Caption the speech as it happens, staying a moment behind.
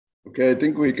Okay, I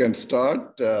think we can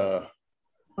start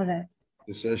Okay.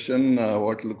 the session.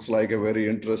 What looks like a very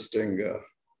interesting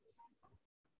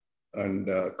and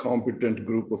competent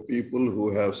group of people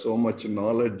who have so much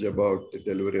knowledge about the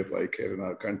delivery of eye care in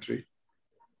our country,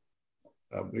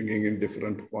 bringing in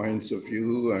different points of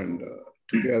view, and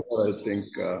together I think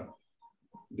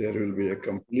there will be a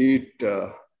complete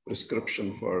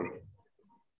prescription for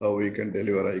how we can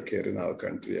deliver eye care in our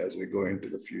country as we go into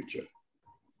the future.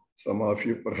 Some of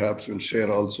you perhaps will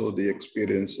share also the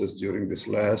experiences during this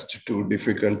last 2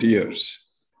 difficult years,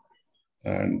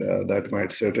 and that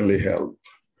might certainly help.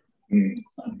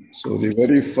 So the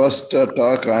very first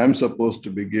talk I am supposed to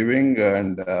be giving,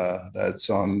 and that's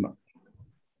on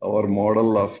our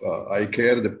model of eye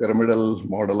care, the pyramidal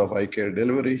model of eye care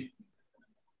delivery.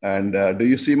 And do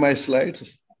you see my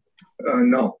slides?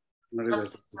 No.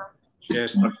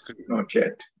 Yes. Not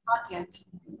yet. Not yet.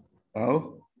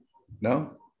 Oh,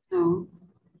 no? No.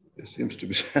 There seems to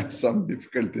be some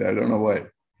difficulty. I don't know why.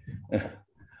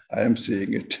 I am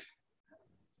seeing it.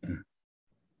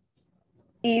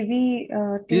 AV,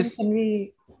 team, can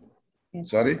we? Yes.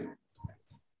 Sorry?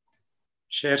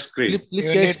 Share screen. Please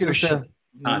You share need screen, to, sir.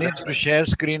 need to share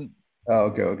screen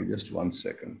Okay, just 1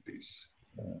 second, please.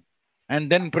 and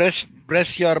then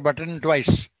press your button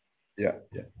twice. Yeah.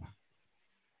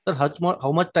 Sir,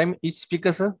 how much time each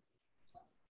speaker, sir?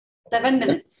 7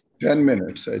 minutes. 10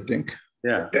 minutes, I think.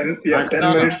 Yeah. 10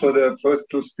 minutes for the first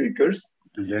 2 speakers.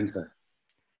 Then, sir.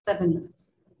 7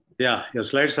 minutes. Yeah, your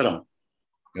slides are on.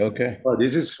 Okay. Oh,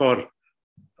 this is for.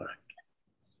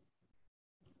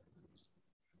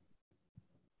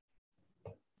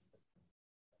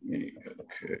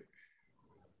 Okay.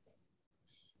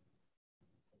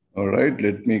 All right,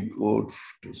 let me go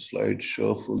to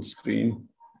slideshow full screen.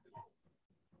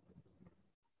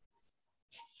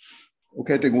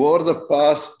 Okay, I think over the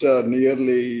past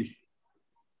nearly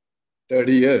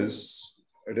 30 years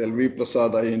at LV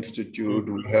Prasad Eye Institute,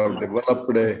 we have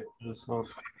developed a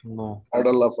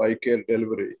model of eye care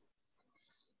delivery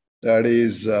that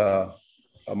is a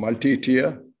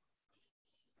multi-tier,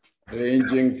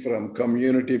 ranging from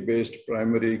community-based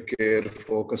primary care,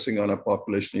 focusing on a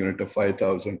population unit of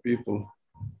 5,000 people,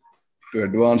 to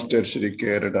advanced tertiary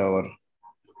care at our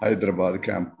Hyderabad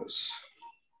campus.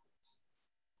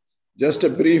 Just a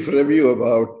brief review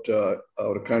about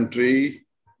our country.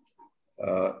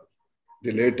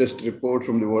 The latest report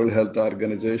from the World Health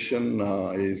Organization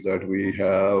is that we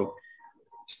have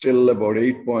still about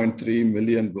 8.3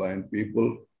 million blind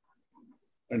people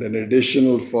and an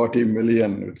additional 40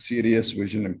 million with serious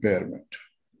vision impairment.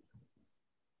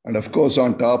 And of course,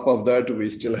 on top of that, we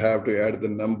still have to add the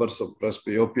numbers of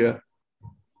presbyopia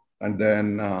and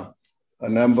then a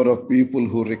number of people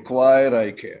who require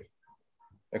eye care.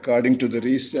 According to the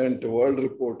recent World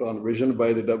Report on Vision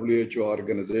by the WHO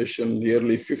organization,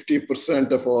 nearly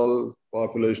 50% of all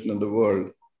population in the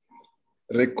world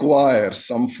require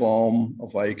some form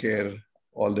of eye care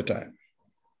all the time.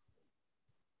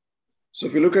 So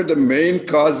if you look at the main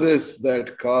causes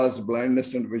that cause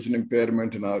blindness and vision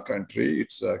impairment in our country,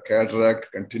 it's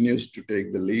cataract continues to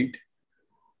take the lead,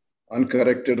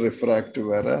 uncorrected refractive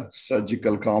error,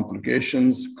 surgical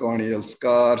complications, corneal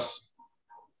scars,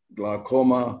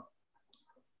 glaucoma,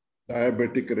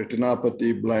 diabetic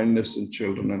retinopathy, blindness in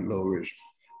children, and low vision.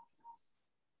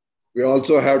 We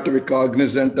also have to be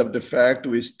cognizant of the fact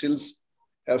we still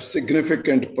have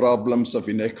significant problems of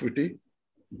inequity,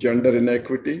 gender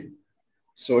inequity,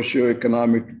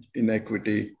 socioeconomic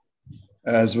inequity,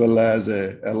 as well as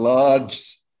a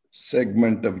large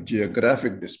segment of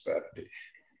geographic disparity.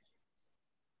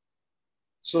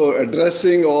 So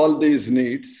addressing all these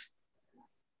needs,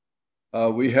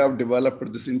 we have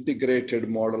developed this integrated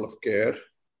model of care.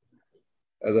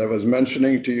 As I was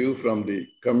mentioning to you, from the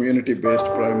community-based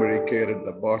primary care at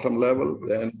the bottom level,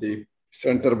 then the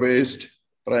center-based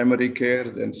primary care,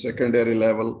 then secondary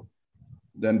level,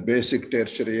 then basic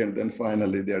tertiary, and then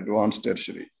finally the advanced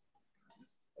tertiary.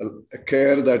 A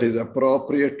care that is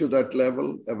appropriate to that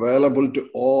level, available to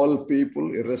all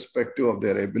people, irrespective of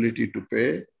their ability to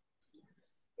pay,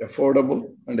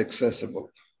 affordable and accessible,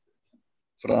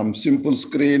 from simple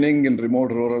screening in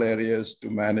remote rural areas to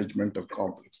management of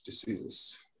complex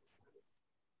diseases.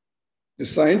 The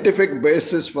scientific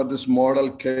basis for this model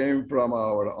came from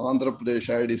our Andhra Pradesh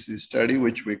IDC study,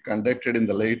 which we conducted in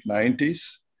the late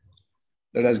 90s,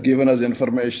 that has given us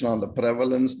information on the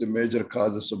prevalence, the major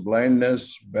causes of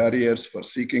blindness, barriers for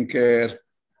seeking care,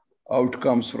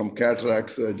 outcomes from cataract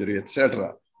surgery,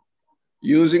 etc.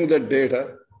 Using the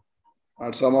data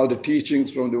and some of the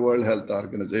teachings from the World Health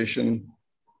Organization,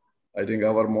 I think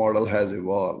our model has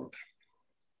evolved.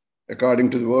 According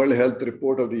to the World Health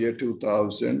Report of the year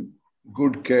 2000,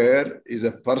 good care is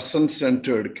a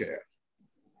person-centered care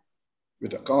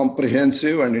with a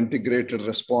comprehensive and integrated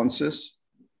responses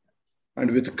and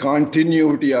with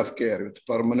continuity of care, with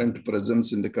permanent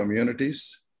presence in the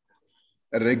communities,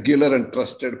 a regular and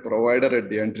trusted provider at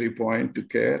the entry point to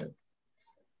care,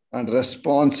 and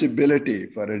responsibility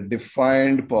for a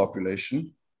defined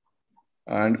population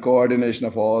and coordination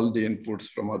of all the inputs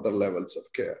from other levels of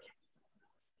care.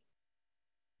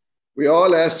 We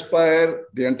all aspire,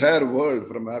 the entire world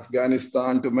from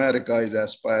Afghanistan to America is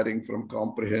aspiring from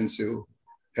comprehensive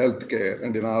health care,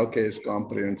 and in our case,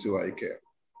 comprehensive eye care.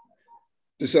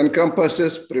 This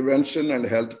encompasses prevention and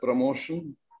health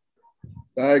promotion,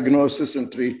 diagnosis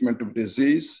and treatment of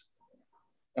disease,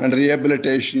 and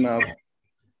rehabilitation of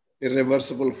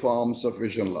irreversible forms of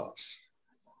vision loss.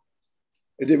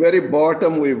 At the very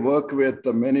bottom, we work with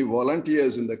many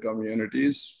volunteers in the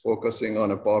communities, focusing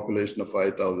on a population of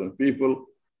 5,000 people.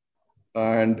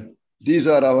 And these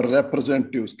are our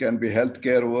representatives, can be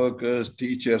healthcare workers,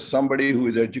 teachers, somebody who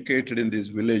is educated in these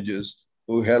villages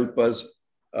who help us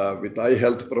with eye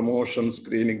health promotion,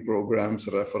 screening programs,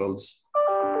 referrals,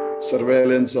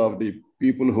 surveillance of the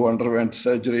people who underwent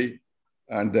surgery,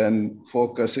 and then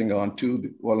focusing on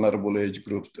two vulnerable age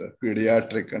groups, the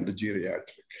pediatric and the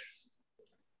geriatric.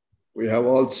 We have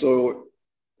also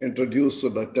introduced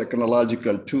the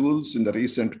technological tools in the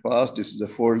recent past. This is a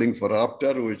folding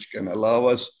phoropter, which can allow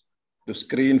us to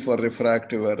screen for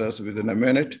refractive errors within a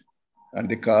minute. And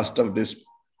the cost of this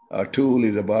tool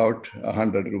is about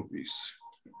 100 rupees.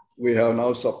 We have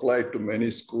now supplied to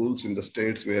many schools in the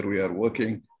states where we are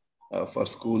working for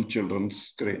school children's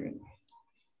screening.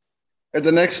 At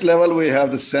the next level, we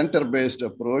have the center-based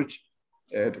approach,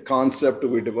 a concept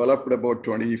we developed about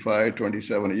 25,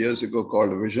 27 years ago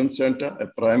called Vision Center, a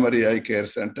primary eye care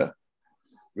center,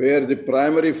 where the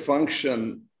primary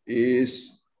function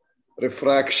is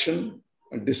refraction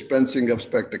and dispensing of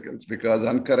spectacles, because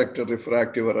uncorrected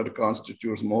refractive error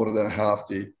constitutes more than half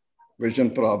the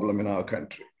vision problem in our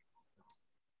country.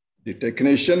 The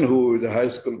technician, who is a high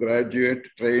school graduate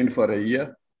trained for a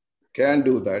year, can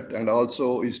do that, and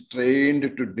also is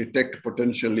trained to detect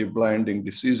potentially blinding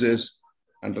diseases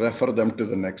and refer them to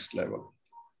the next level.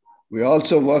 We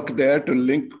also work there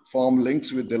to form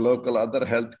links with the local other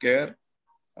healthcare,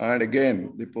 and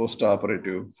again, the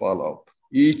post-operative follow-up.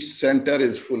 Each center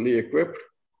is fully equipped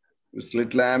with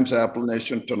slit lamps,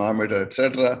 applanation, tonometer,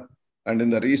 etc. And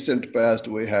in the recent past,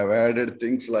 we have added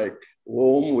things like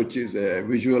OM, which is a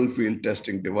visual field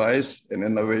testing device, an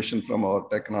innovation from our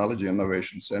Technology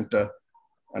Innovation Center,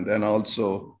 and then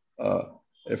also a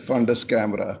fundus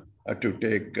camera to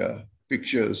take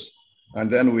pictures. And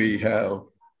then we have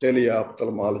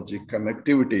teleophthalmology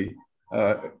connectivity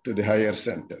to the higher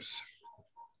centers.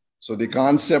 So the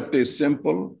concept is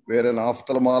simple, where an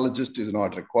ophthalmologist is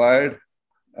not required,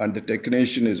 and the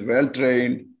technician is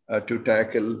well-trained to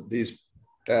tackle these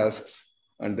tasks,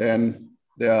 and then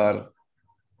they are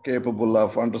capable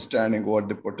of understanding what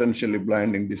the potentially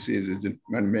blinding disease is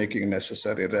and making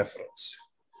necessary reference.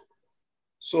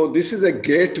 So this is a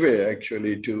gateway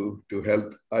actually to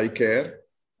health eye care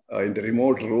in the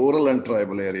remote rural and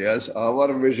tribal areas.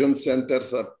 Our vision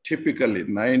centers are typically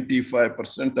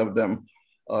 95% of them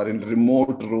are in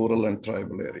remote rural and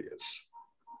tribal areas.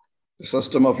 The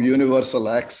system of universal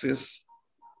access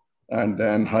and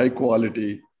then high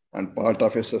quality and part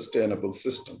of a sustainable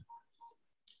system.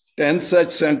 10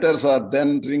 such centers are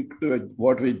then linked to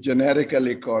what we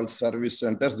generically call service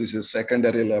centers. This is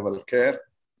secondary level care,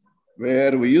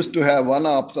 where we used to have one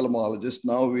ophthalmologist.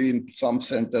 Now in some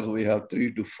centers, we have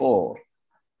 3 to 4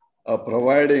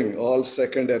 providing all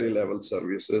secondary level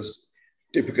services,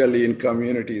 typically in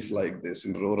communities like this,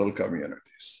 in rural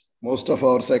communities. Most of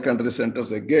our secondary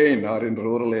centers, again, are in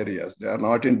rural areas. They are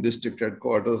not in district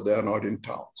headquarters. They are not in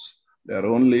towns. They are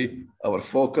only, our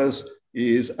focus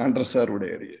is underserved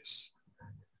areas.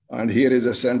 And here is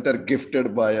a center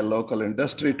gifted by a local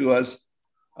industry to us.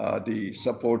 The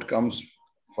support comes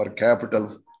for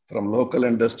capital from local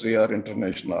industry or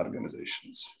international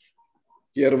organizations.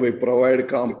 Here we provide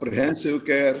comprehensive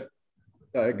care,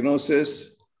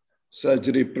 diagnosis,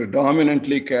 surgery,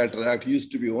 predominantly cataract,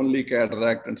 used to be only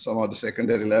cataract and some of the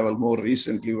secondary level. More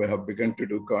recently, we have begun to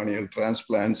do corneal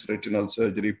transplants, retinal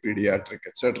surgery, pediatric,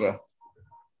 etc.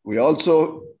 We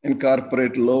also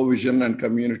incorporate low vision and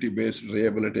community-based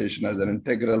rehabilitation as an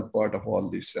integral part of all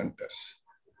these centers.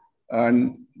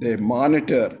 And they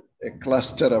monitor a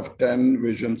cluster of 10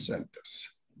 vision centers.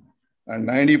 And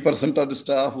 90% of the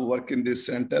staff who work in these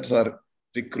centers are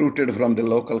recruited from the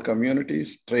local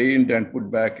communities, trained and put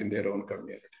back in their own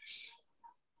communities.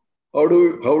 How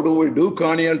do we do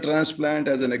corneal transplant?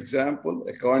 As an example,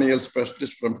 a corneal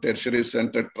specialist from tertiary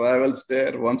center travels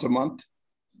there once a month.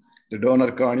 The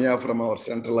donor cornea from our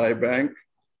central eye bank,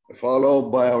 followed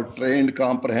by our trained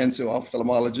comprehensive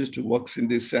ophthalmologist who works in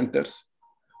these centers.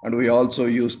 And we also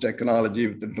use technology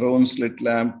with the drone slit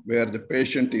lamp where the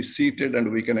patient is seated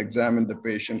and we can examine the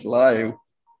patient live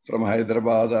from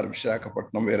Hyderabad or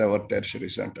Visakhapatnam, wherever tertiary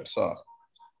centers are.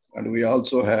 And we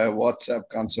also have WhatsApp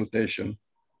consultation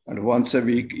and once a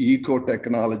week eco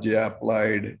technology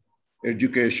applied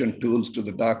education tools to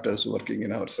the doctors working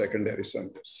in our secondary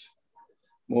centers.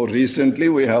 More recently,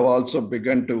 we have also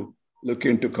begun to look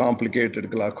into complicated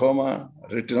glaucoma,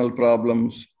 retinal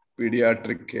problems,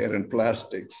 pediatric care, and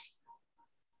plastics.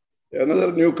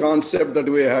 Another new concept that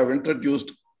we have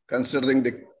introduced, considering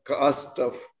the cost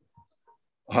of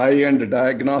high-end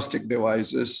diagnostic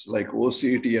devices like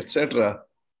OCT, etc.,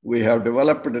 we have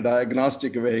developed a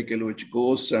diagnostic vehicle which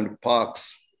goes and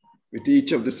parks with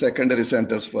each of the secondary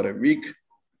centers for a week,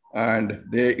 and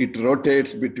it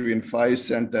rotates between 5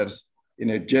 centers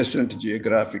in adjacent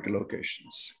geographic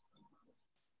locations.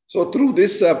 So through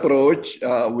this approach,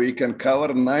 we can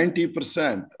cover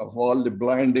 90% of all the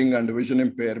blinding and vision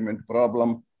impairment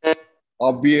problem,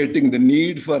 obviating the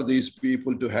need for these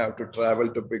people to have to travel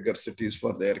to bigger cities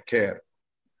for their care.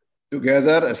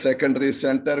 Together, a secondary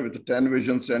center with 10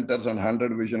 vision centers and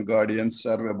 100 vision guardians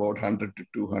serve about 100 to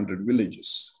 200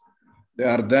 villages. They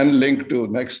are then linked to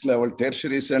next level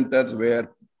tertiary centers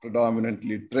where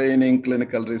predominantly training,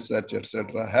 clinical research,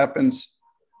 etc. happens.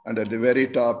 And at the very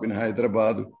top in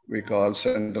Hyderabad, we call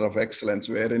Center of Excellence,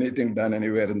 where anything done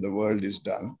anywhere in the world is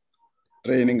done.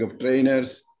 Training of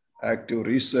trainers, active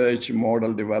research,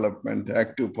 model development,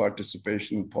 active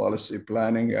participation, policy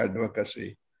planning,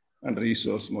 advocacy, and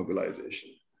resource mobilization.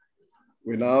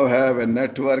 We now have a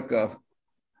network of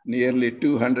nearly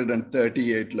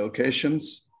 238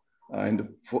 locations and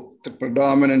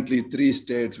predominantly 3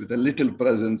 states with a little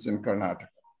presence in Karnataka.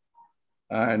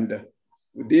 And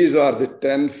these are the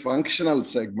 10 functional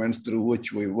segments through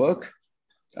which we work.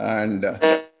 And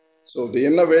so the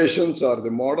innovations are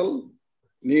the model,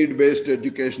 need-based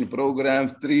education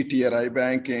programs, 3-tier eye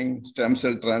banking, stem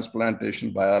cell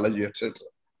transplantation, biology, etc.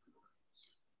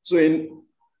 So in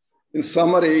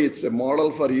summary, it's a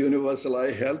model for universal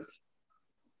eye health,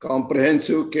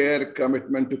 comprehensive care,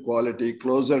 commitment to quality,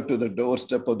 closer to the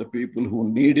doorstep of the people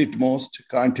who need it most,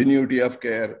 continuity of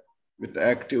care with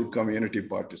active community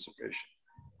participation.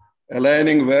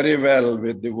 Aligning very well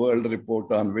with the World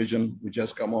Report on Vision, which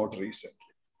has come out recently.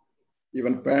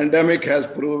 Even pandemic has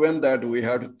proven that we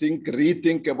have to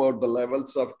rethink about the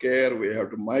levels of care. We have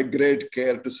to migrate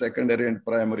care to secondary and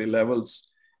primary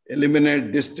levels,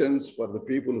 eliminate distance for the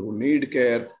people who need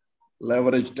care,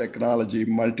 leverage technology,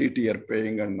 multi-tier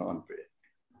paying and non-paying.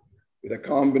 With a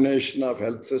combination of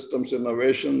health systems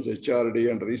innovations,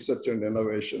 HRD, and research and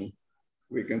innovation,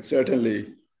 we can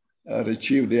certainly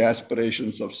achieve the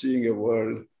aspirations of seeing a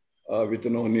world with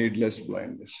no needless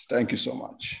blindness. Thank you so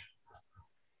much.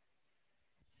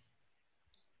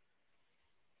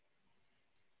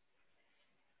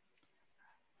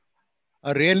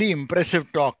 A really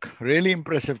impressive talk, really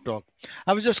impressive talk.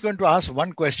 I was just going to ask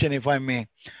one question, if I may.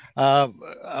 We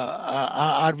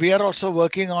are also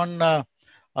working on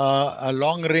a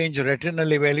long-range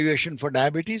retinal evaluation for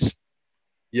diabetes?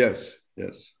 Yes,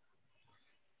 yes.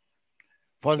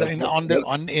 For the, in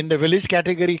the village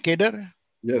category, Kedar?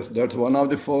 Yes, that's one of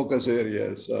the focus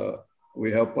areas.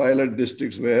 We have pilot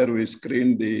districts where we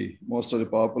screen most of the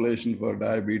population for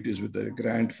diabetes with a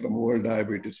grant from World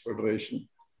Diabetes Federation.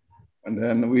 And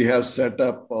then we have set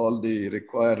up all the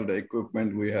required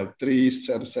equipment. We have 3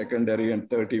 secondary and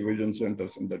 30 vision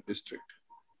centers in the district.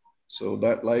 So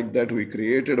that, like that, we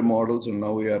created models and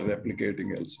now we are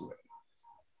replicating elsewhere.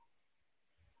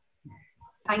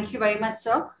 Thank you very much,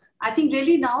 sir. I think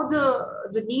really now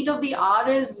the need of the hour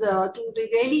is to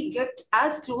really get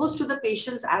as close to the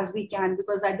patients as we can,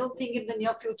 because I don't think in the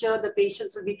near future the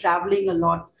patients will be traveling a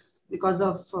lot because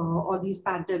of all these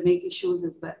pandemic issues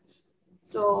as well.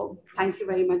 So thank you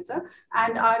very much, sir.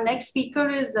 And our next speaker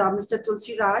is Mr.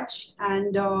 Tulsi Raj,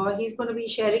 and he's going to be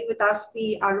sharing with us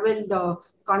the Arvind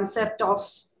concept of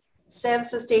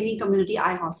self-sustaining community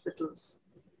eye hospitals.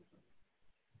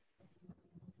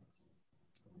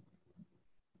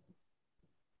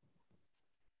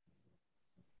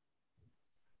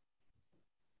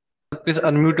 Please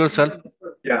unmute yourself.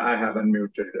 Yeah, I have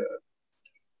unmuted.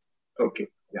 Okay,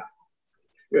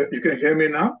 yeah. You can hear me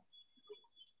now?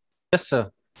 Yes,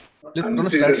 sir. Please And don't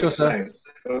this is start the yourself. slide.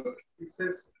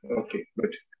 Okay,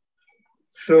 good.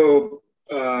 So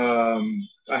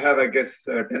I have, I guess,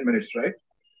 10 minutes, right?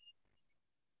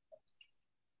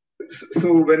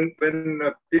 So when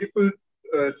people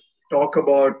talk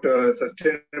about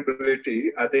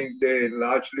sustainability, I think they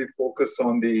largely focus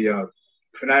on the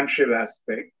financial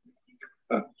aspect.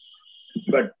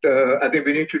 But I think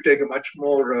we need to take a much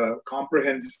more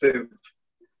comprehensive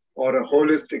or a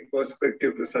holistic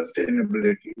perspective to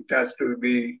sustainability. It has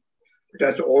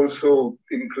to also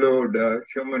include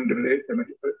human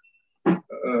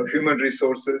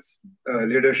resources,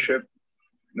 leadership,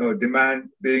 demand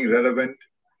being relevant,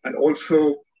 and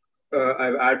also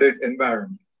I've added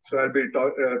environment. So I'll be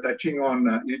touching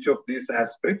on each of these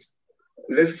aspects,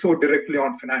 less so directly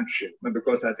on financial,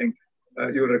 because I think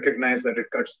you recognize that it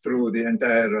cuts through the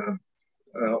entire,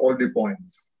 all the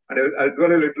points. And I'll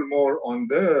dwell a little more on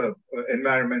the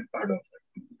environment part of it.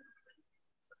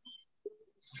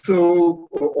 So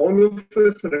all of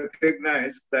us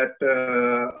recognize that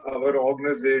our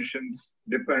organizations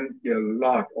depend a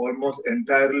lot, almost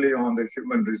entirely on the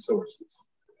human resources.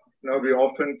 We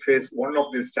often face one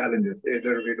of these challenges.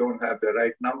 Either we don't have the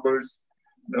right numbers,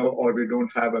 or we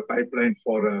don't have a pipeline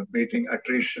for meeting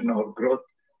attrition or growth,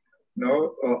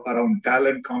 around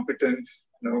talent, competence,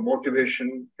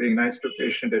 motivation, being nice to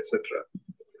patient, etc.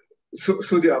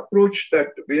 So the approach that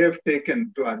we have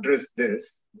taken to address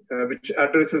this, which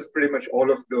addresses pretty much all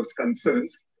of those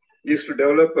concerns, is to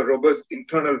develop a robust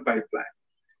internal pipeline.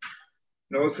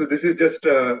 So this is just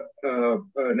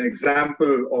an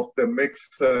example of the mix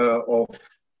of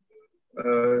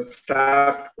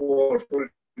staff or full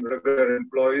regular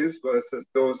employees versus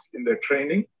those in the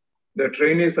training. The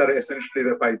trainees are essentially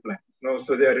the pipeline.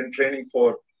 So they are in training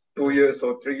for 2 years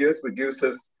or 3 years, which gives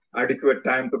us adequate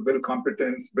time to build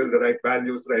competence, build the right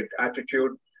values, right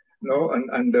attitude,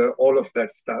 and all of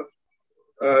that stuff.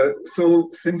 So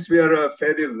since we are a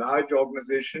fairly large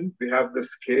organization, we have the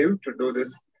scale to do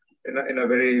this in a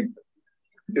very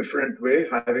different way,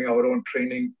 having our own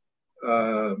training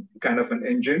kind of an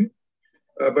engine.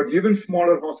 But even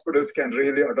smaller hospitals can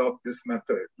really adopt this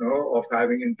method of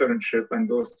having internship and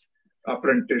those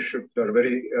apprenticeship. There are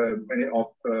very many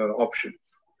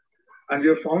options. And we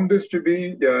have found this to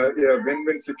be a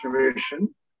win-win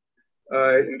situation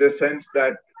in the sense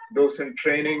that those in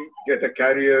training get a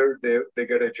career, they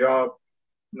get a job,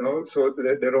 so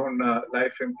their own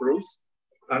life improves.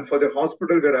 And for the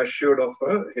hospital, we're assured of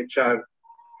a HR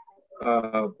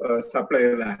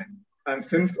supply line. And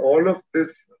since all of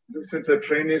this, since the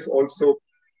trainees also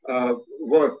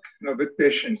work with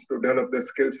patients to develop the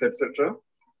skills, etc.,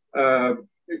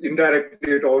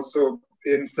 indirectly it also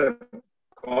ends up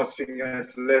costing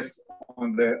us less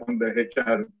on the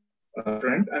HR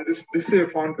front. And this we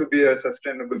found to be a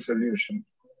sustainable solution.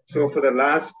 So for the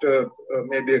last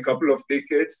maybe a couple of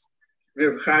decades,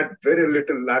 we've had very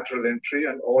little lateral entry,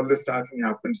 and all the staffing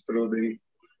happens through the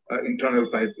internal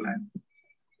pipeline.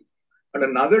 And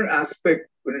another aspect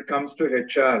when it comes to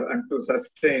HR and to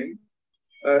sustain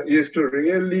is to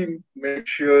really make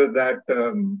sure that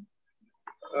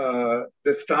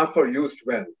the staff are used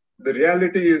well. The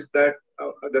reality is that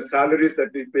the salaries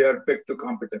that we pay are pegged to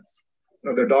competence.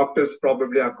 The doctors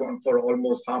probably account for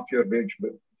almost half your wage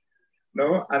bill.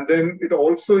 And then it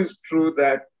also is true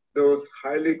that those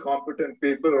highly competent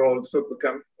people are also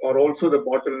the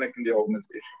bottleneck in the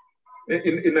organization,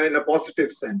 in a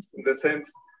positive sense, in the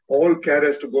sense all care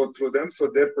has to go through them, so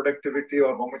their productivity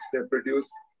or how much they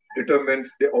produce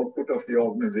determines the output of the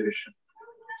organization.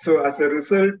 So as a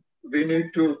result, we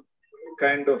need to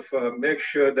kind of make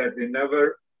sure that we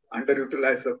never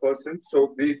underutilize a person.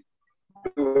 So we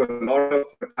do a lot of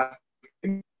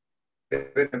tasking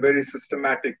in a very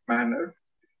systematic manner.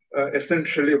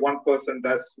 Essentially, one person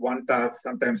does one task,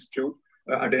 sometimes two,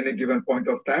 at any given point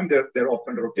of time. They're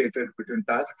often rotated between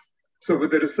tasks. So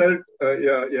with the result,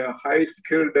 high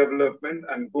skill development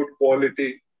and good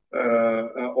quality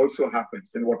also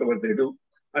happens in whatever they do.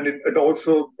 And it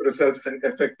also results in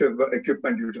effective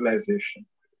equipment utilization.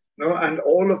 And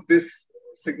all of this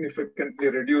significantly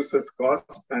reduces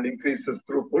costs and increases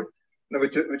throughput,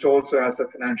 which also has a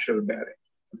financial bearing.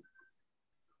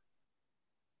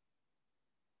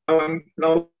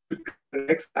 Now, the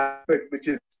next aspect, which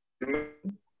is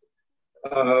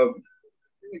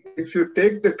if you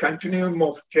take the continuum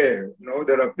of care,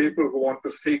 there are people who want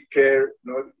to seek care,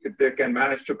 if they can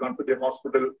manage to come to the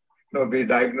hospital, be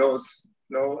diagnosed,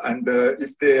 and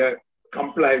if they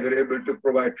comply, we're able to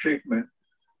provide treatment.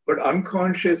 But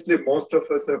unconsciously, most of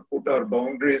us have put our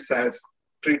boundaries as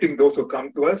treating those who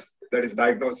come to us, that is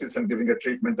diagnosis and giving a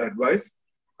treatment advice.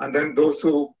 And then those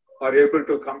who are able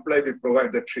to comply, we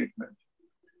provide the treatment.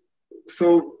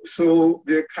 So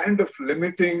we're kind of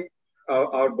limiting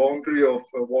our boundary of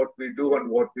what we do and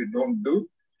what we don't do.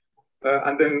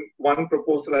 And then one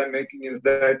proposal I'm making is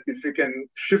that if we can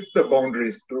shift the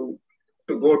boundaries to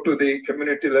go to the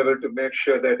community level to make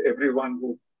sure that everyone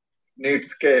who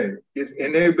needs care is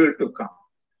enabled to come.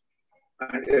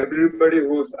 And everybody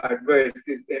who's advised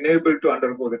is enabled to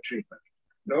undergo the treatment.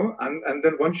 No? And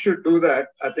then once you do that,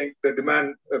 I think the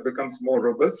demand becomes more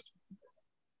robust.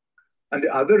 And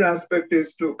the other aspect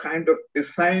is to kind of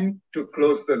design to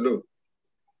close the loop.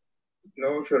 You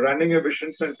know, if you're running a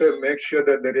vision center, make sure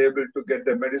that they're able to get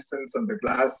the medicines and the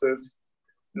glasses,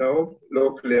 you know,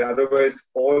 locally. Otherwise,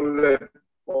 all that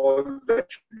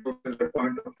you do at the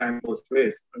point of time goes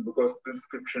waste, because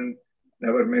prescription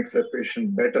never makes a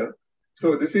patient better.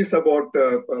 So this is about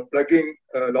plugging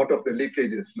a lot of the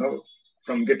leakages, you know,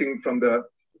 from getting from the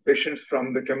patients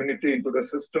from the community into the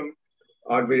system.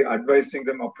 Are we advising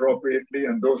them appropriately?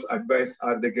 And those advice,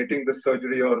 are they getting the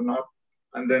surgery or not?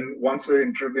 And then once we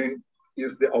intervene,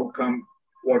 is the outcome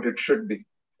what it should be?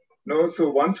 No, so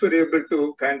once we're able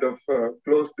to kind of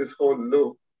close this whole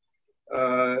loop,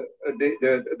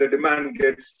 the demand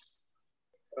gets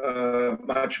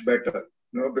much better,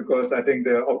 you know, because I think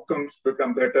the outcomes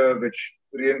become better, which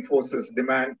reinforces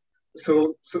demand.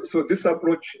 So this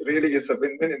approach really is a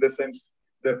win-win in the sense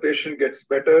the patient gets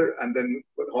better, and then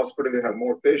the hospital will have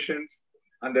more patients,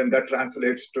 and then that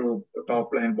translates to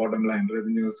top line, bottom line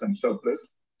revenues and surplus.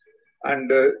 And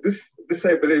this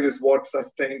I believe is what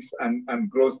sustains and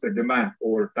grows the demand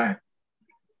over time.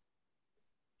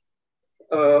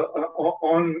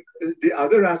 On the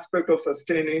other aspect of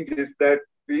sustaining is that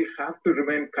we have to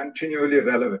remain continually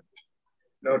relevant,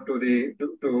 you know, to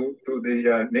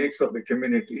the needs of the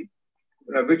community,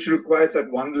 you know, which requires at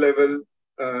one level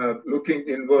looking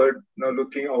inward, you know,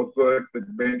 looking outward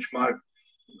with benchmark,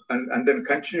 and then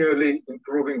continually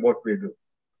improving what we do.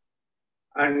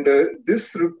 And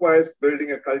this requires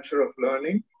building a culture of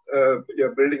learning.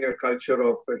 You're building a culture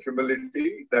of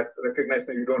humility that recognizes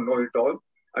that you don't know it all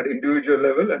at individual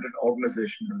level and at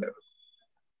organizational level.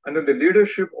 And then the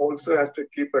leadership also has to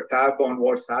keep a tab on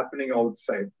what's happening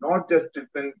outside, not just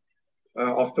in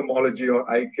ophthalmology or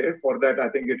eye care. For that, I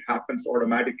think it happens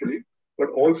automatically, but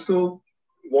also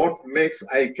what makes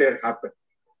eye care happen.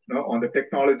 You know, on the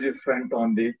technology front,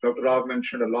 Dr. Rao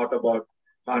mentioned a lot about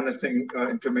harnessing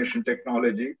information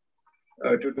technology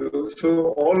to do. So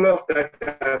all of that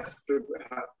has to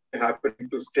happen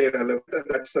to stay relevant, and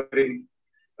that's a very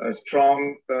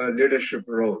strong leadership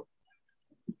role.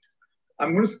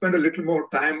 I'm going to spend a little more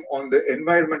time on the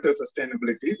environmental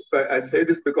sustainability, but I say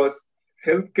this because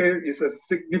healthcare is a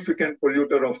significant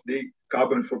polluter of the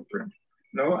carbon footprint,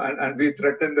 you know, and we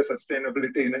threaten the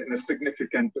sustainability in a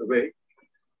significant way.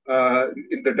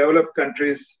 In the developed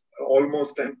countries,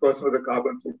 almost 10% of the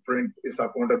carbon footprint is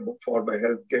accounted for by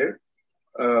healthcare.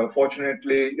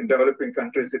 Fortunately, in developing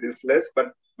countries, it is less,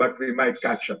 but we might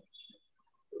catch up.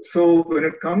 So when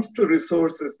it comes to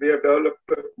resources, we have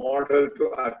developed a model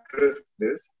to address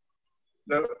this.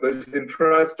 Now, with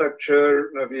infrastructure,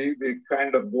 you know, we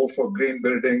kind of go for green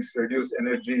buildings, reduce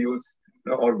energy use,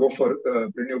 you know, or go for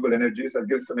renewable energies. I'll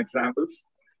give some examples.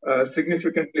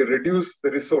 Significantly reduce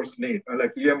the resource need, you know,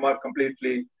 like EMR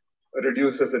completely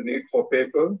reduces the need for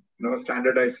paper, you know,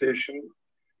 standardization,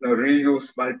 you know,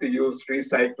 reuse, multi-use,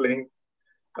 recycling,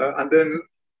 and then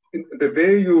the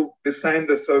way you design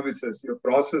the services, your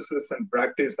processes and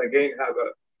practice again have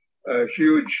a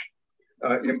huge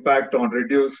impact on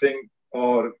reducing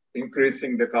or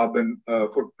increasing the carbon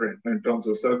footprint in terms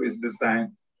of service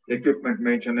design, equipment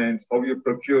maintenance, how you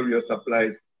procure your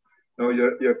supplies, you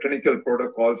know, your clinical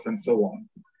protocols, and so on.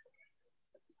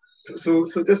 So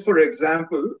just for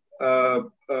example,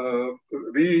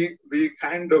 we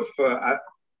kind of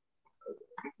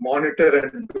monitor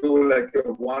and do like a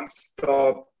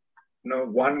one-stop, you know,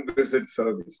 one visit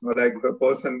service. You know, like the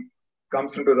person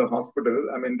comes into the hospital,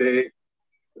 I mean, they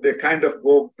kind of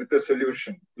go with the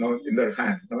solution, you know, in their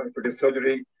hand. You know, if it is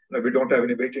surgery, you know, we don't have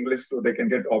any waiting list, so they can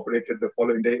get operated the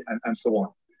following day, and so on.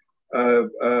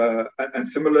 And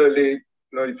similarly, you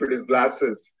know, if it is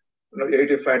glasses, you know,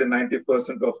 85 to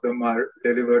 90% of them are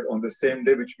delivered on the same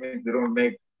day, which means they don't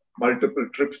make multiple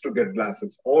trips to get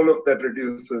glasses. All of that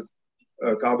reduces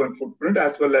carbon footprint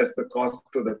as well as the cost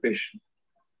to the patient.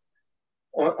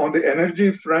 On the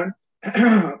energy front,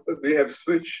 we have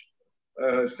switched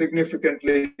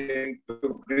significantly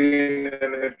into green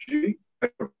energy,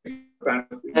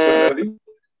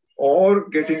 or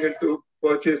getting into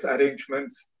purchase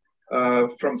arrangements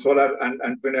from solar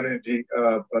and wind energy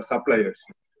suppliers.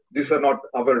 These are not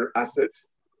our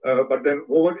assets, but then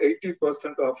over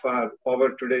 80% of our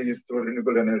power today is through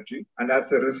renewable energy. And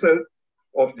as a result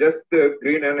of just the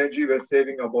green energy, we're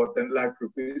saving about 10 lakh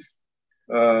rupees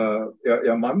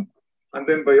a month. And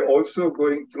then by also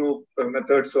going through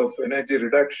methods of energy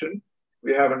reduction,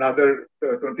 we have another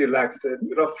 20 lakhs,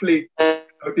 roughly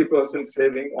 30%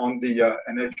 saving on the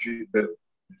energy bill.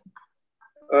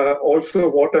 Also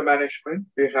water management,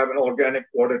 we have an organic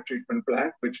water treatment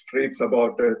plant, which treats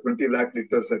about 20 lakh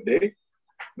liters a day,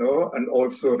 and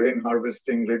also rain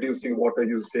harvesting, reducing water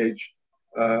usage,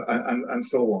 and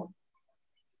so on.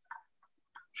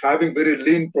 Having very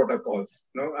lean protocols.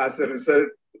 As a result,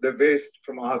 the waste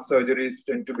from our surgeries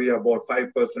tend to be about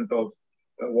 5% of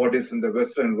what is in the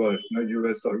Western world,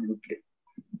 US or UK.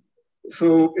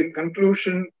 So in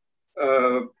conclusion,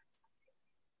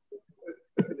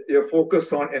 your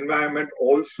focus on environment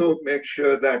also make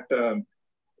sure that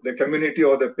the community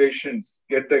or the patients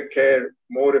get the care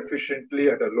more efficiently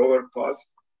at a lower cost.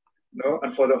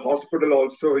 And for the hospital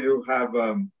also, you have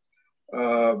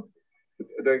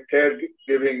the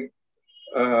caregiving,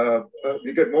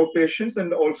 we get more patients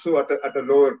and also at a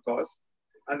lower cost.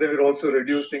 And then we're also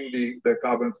reducing the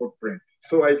carbon footprint.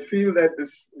 So I feel that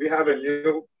we have a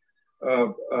new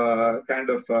kind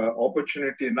of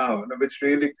opportunity now, which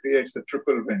really creates a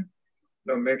triple win.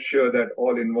 Make sure that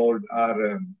all involved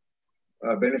are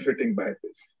benefiting by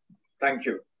this. Thank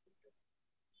you.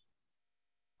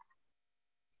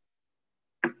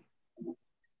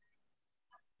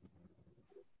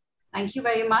 Thank you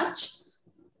very much.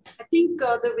 I think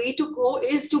the way to go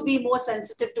is to be more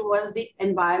sensitive towards the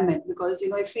environment, because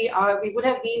if we would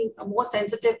have been more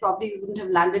sensitive, probably we wouldn't have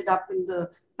landed up in the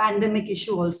pandemic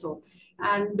issue also.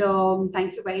 And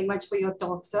thank you very much for your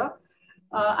talk, sir.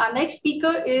 Our next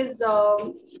speaker is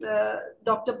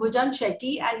Dr. Bhujan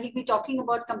Shetty, and he'll be talking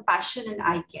about compassion in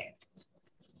eye care.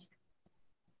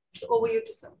 So over you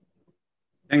to sir.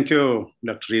 Thank you,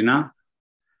 Dr. Reena.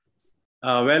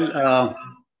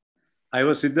 I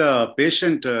was with the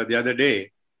patient the other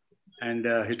day, and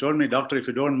he told me, "Doctor, if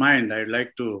you don't mind, I'd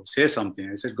like to say something."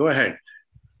 I said, "Go ahead."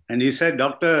 And he said,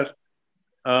 "Doctor,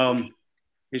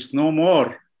 it's no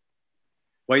more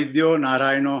Vaidyo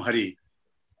Narayano Hari,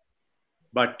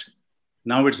 but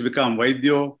now it's become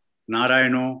Vaidyo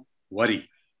Narayano Vari."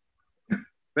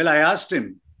 Well, I asked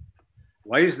him,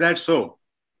 "Why is that so?"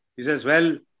 He says,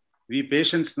 "Well, we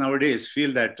patients nowadays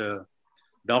feel that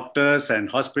doctors and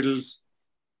hospitals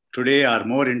today are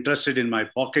more interested in my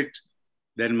pocket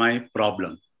than my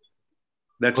problem."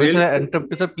 That really...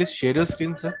 Sir, please share your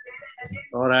screen, sir.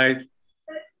 All right.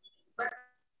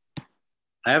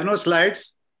 I have no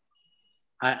slides.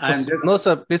 I'm just... No,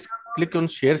 sir. Please click on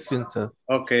share screen, sir.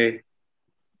 Okay.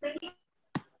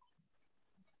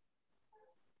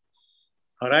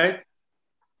 All right.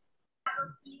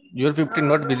 Your PPT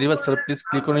not visible, sir. Please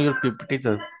click on your PPT,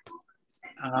 sir.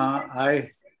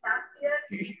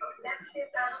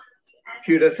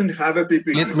 He doesn't have a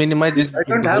PPT. Please minimize this. I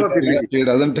don't have a PPT. He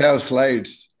doesn't have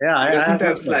slides. Yeah, I doesn't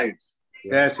have slides.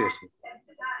 Yes, yes.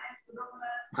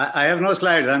 I have no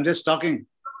slides. I'm just talking.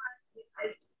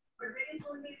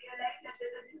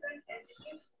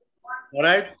 All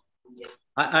right.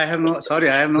 I have no, sorry,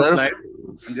 I have no slides.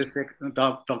 I'm just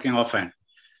talking offhand.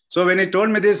 So when he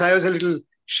told me this, I was a little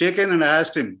shaken, and I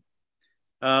asked him,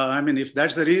 if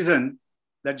that's the reason,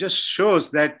 that just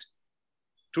shows that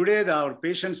today our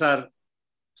patients are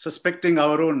suspecting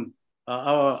our own,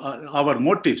 our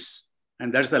motives.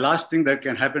 And that's the last thing that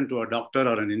can happen to a doctor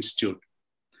or an institute.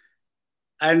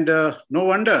 And no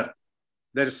wonder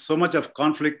there is so much of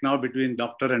conflict now between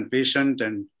doctor and patient,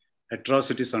 and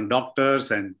atrocities on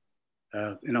doctors, and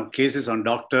cases on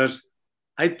doctors.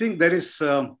 I think there is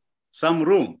some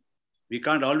room. We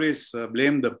can't always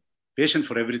blame the patient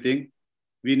for everything.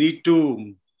 We need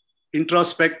to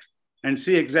introspect and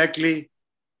see exactly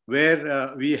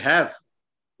where we have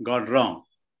gone wrong.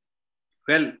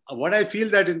 Well, what I feel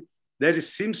that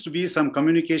seems to be some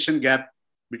communication gap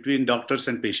between doctors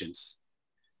and patients.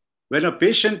 When a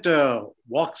patient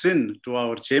walks in to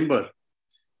our chamber,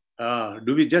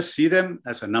 do we just see them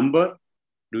as a number?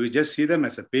 Do we just see them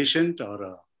as a patient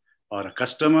or a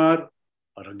customer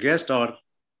or a guest? Or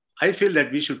I feel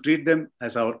that we should treat them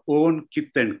as our own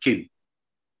kith and kin.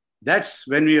 That's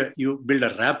when you build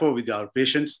a rapport with our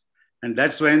patients, and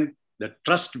that's when the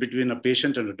trust between a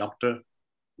patient and a doctor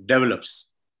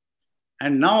develops.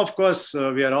 And now, of course,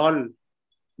 we are all,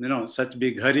 such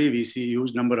big hurry. We see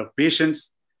huge number of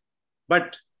patients.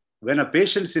 But when a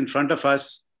patient's in front of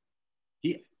us,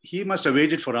 he must have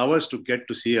waited for hours to get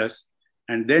to see us.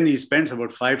 And then he spends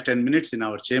about 5-10 minutes in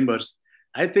our chambers.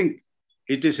 I think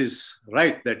it is his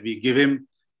right that we give him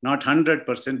not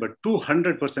 100%, but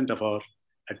 200% of our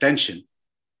attention.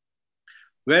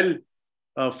 Well,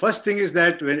 first thing is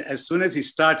that as soon as he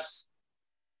starts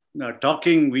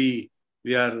talking, we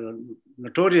are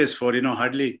notorious for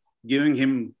hardly giving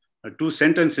him 2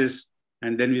 sentences,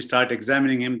 and then we start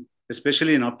examining him,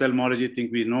 especially in ophthalmology.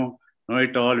 Think we know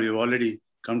it all. We've already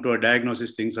come to a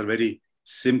diagnosis. Things are very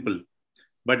simple.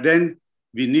 But then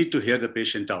we need to hear the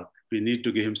patient out. We need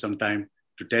to give him some time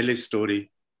to tell his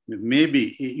story.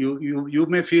 Maybe you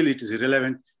may feel it is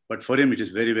irrelevant, but for him it is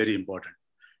very, very important.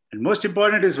 And most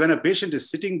important is when a patient is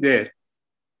sitting there,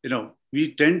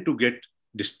 we tend to get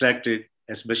distracted,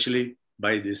 especially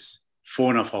by this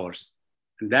phone of ours.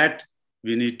 And that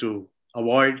we need to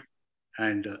avoid.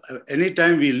 And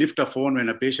anytime we lift a phone when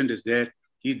a patient is there,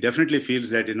 he definitely feels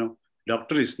that,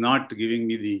 doctor is not giving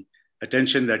me the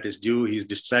attention that is due. He's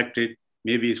distracted.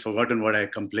 Maybe he's forgotten what I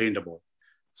complained about.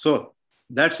 So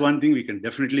that's one thing we can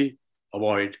definitely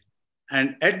avoid.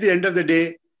 And at the end of the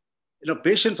day,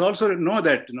 patients also know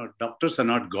that, doctors are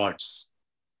not gods.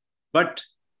 But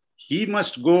he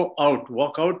must go out,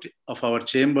 walk out of our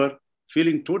chamber,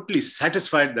 feeling totally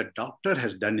satisfied that doctor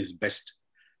has done his best.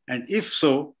 And if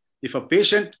so, if a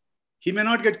patient, he may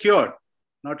not get cured,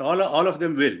 not all of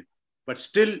them will, but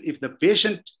still if the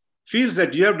patient feels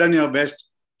that you have done your best,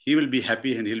 he will be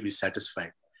happy and he'll be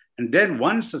satisfied. And then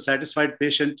once a satisfied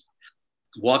patient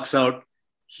walks out,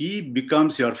 he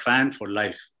becomes your fan for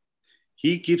life.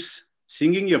 He keeps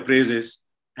singing your praises.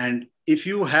 And if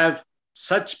you have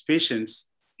such patients,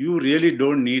 you really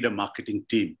don't need a marketing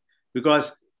team,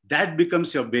 because that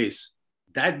becomes your base.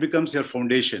 That becomes your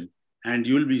foundation. And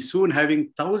you'll be soon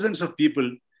having thousands of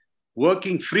people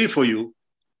working free for you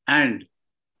and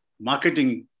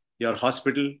marketing your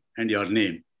hospital and your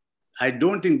name. I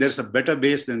don't think there's a better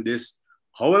base than this.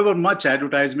 However much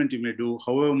advertisement you may do,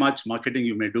 however much marketing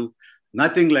you may do,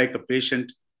 nothing like a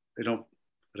patient,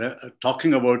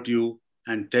 talking about you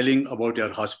and telling about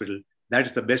your hospital.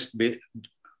 That's the best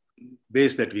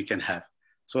base that we can have.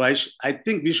 So I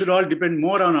think we should all depend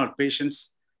more on our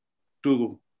patients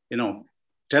to,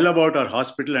 tell about our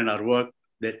hospital and our work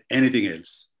than anything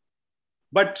else.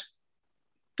 But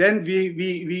then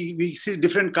we see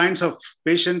different kinds of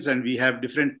patients, and we have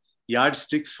different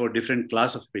yardsticks for different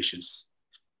class of patients.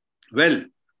 Well,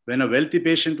 when a wealthy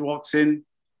patient walks in,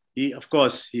 of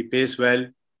course, he pays well.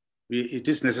 It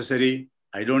is necessary.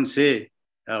 I don't say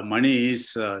money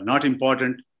is not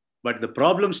important, but the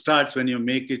problem starts when you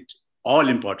make it all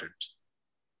important.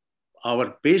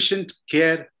 Our patient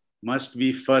care must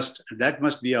be first. That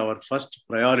must be our first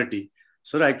priority.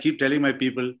 So I keep telling my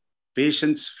people,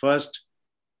 patients first,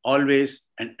 always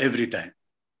and every time.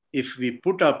 If we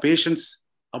put our patients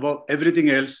above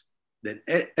everything else, then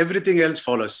everything else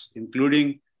follows,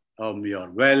 including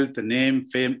your wealth, name,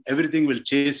 fame, everything will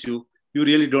chase you. You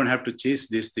really don't have to chase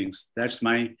these things. That's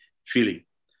my feeling.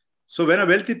 So when a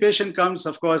wealthy patient comes,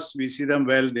 of course, we see them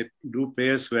well, they do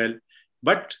pay us well,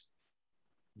 but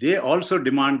they also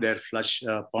demand their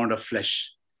pound of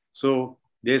flesh. So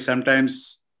they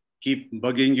sometimes keep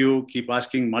bugging you, keep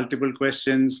asking multiple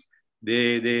questions.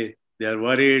 They are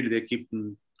worried, they keep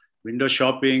window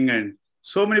shopping, and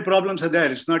so many problems are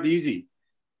there. It's not easy.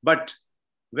 But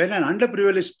when an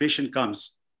underprivileged patient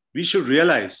comes, we should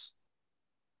realize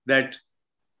that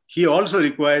he also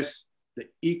requires the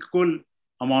equal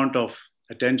amount of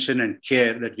attention and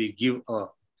care that we give a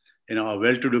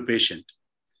well-to-do patient.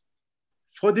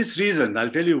 For this reason, I'll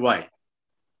tell you why.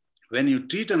 When you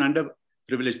treat an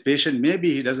underprivileged patient,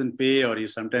 maybe he doesn't pay, or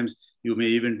sometimes you may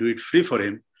even do it free for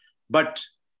him, but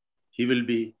he will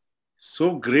be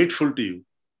so grateful to you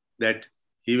that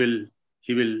he will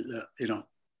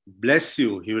bless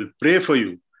you, he will pray for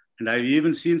you. And I've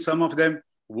even seen some of them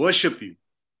worship you.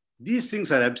 These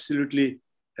things are absolutely,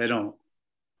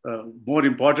 more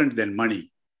important than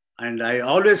money. And I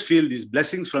always feel these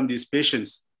blessings from these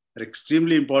patients are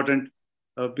extremely important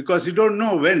because you don't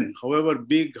know when, however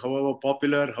big, however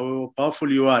popular, however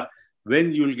powerful you are,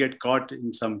 when you'll get caught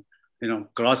in some,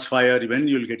 crossfire, when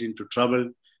you'll get into trouble.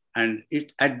 And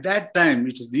at that time,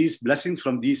 it is these blessings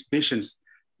from these patients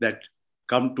that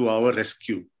come to our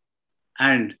rescue.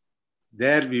 And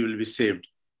there we will be saved.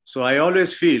 So I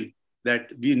always feel that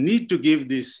we need to give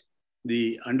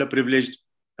the underprivileged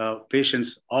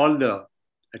patients all the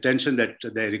attention that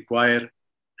they require.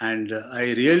 And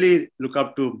I really look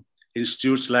up to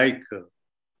institutes like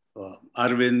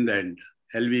Arvind and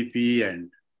LVP and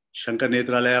Shankar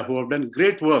Netralaya, who have done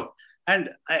great work. And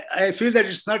I feel that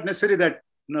it's not necessary that,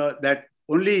 that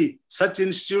only such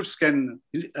institutes can,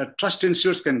 trust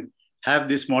institutes can have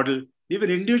this model. Even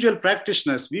individual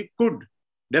practitioners, we could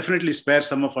definitely spare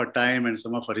some of our time and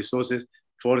some of our resources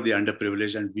for the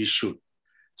underprivileged, and we should.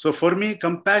 So for me,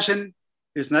 compassion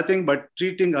is nothing but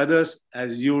treating others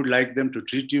as you would like them to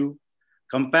treat you.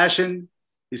 Compassion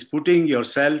is putting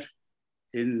yourself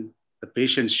in the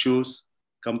patient's shoes.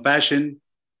 Compassion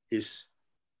is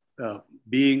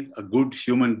being a good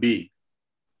human being.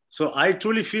 So I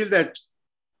truly feel that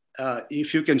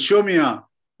if you can show me a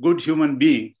good human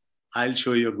being, I'll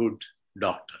show you a good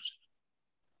doctor.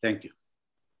 Thank you.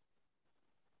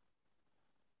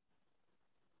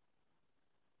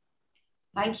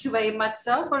 Thank you very much,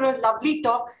 sir, for a lovely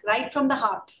talk right from the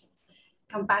heart.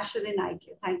 Compassion in eye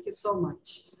care. Thank you so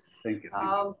much. Thank you.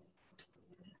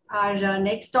 Our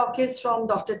next talk is from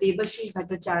Dr. Debashish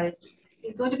Bhattacharya.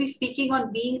 He's going to be speaking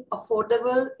on being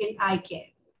affordable in eye care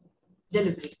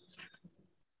delivery.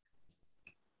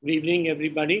 Good evening,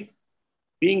 everybody.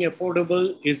 Being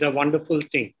affordable is a wonderful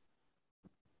thing.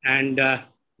 And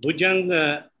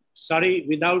Bhujang, sorry,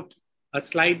 without a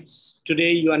slides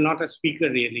today, you are not a speaker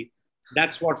really.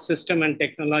 That's what system and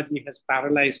technology has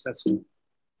paralyzed us to.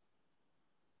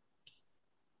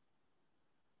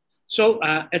 So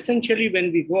essentially,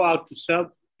 when we go out to serve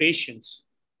patients,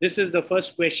 this is the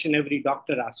first question every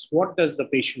doctor asks. What does the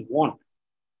patient want?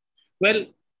 Well,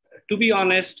 to be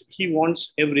honest, he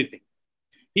wants everything.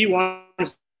 He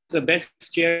wants the best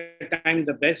chair time,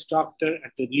 the best doctor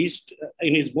at the least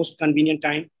in his most convenient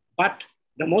time. But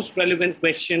the most relevant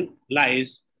question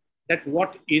lies that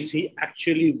what is he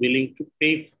actually willing to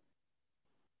pay for?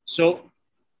 So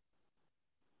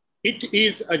it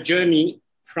is a journey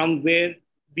from where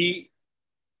we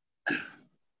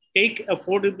take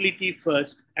affordability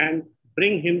first and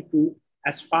bring him to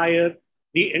aspire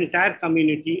the entire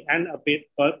community and a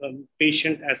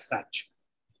patient as such.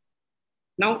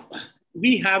 Now,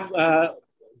 we have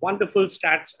wonderful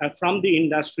stats from the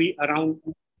industry around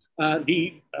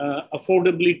the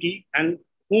affordability and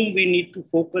whom we need to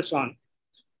focus on.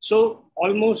 So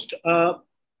almost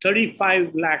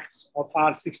 35 lakhs of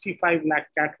our 65 lakh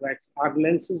cataracts are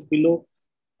lenses below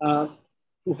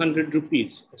 200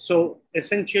 rupees. So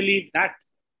essentially that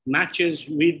matches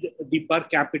with the per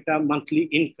capita monthly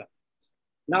income.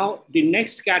 Now, the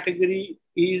next category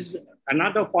is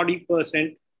another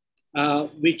 40%,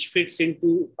 which fits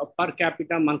into a per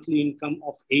capita monthly income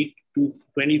of 8 to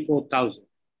 24,000.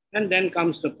 And then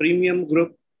comes the premium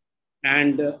group,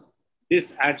 and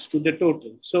this adds to the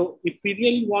total. So if we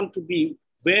really want to be,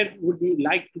 where would we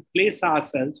like to place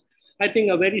ourselves? I think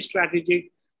a very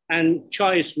strategic and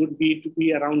choice would be to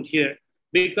be around here,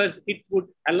 because it would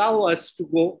allow us to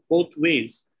go both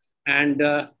ways and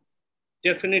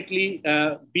definitely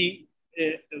be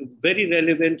very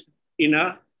relevant in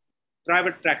a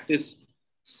private practice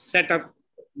setup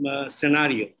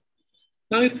scenario.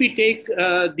 Now, if we take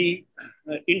the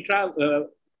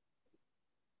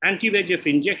anti-VEGF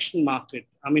injection market,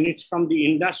 I mean, it's from the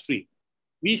industry,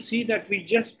 we see that we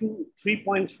just do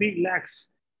 3.3 lakhs.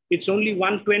 It's only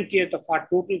 1/20th of our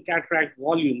total cataract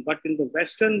volume, but in the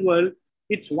Western world,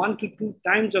 it's 1 to 2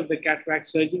 times of the cataract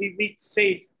surgery, which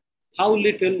says how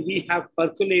little we have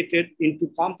percolated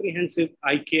into comprehensive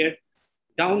eye care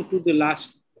down to the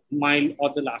last mile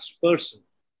or the last person.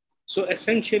 So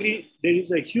essentially, there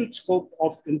is a huge scope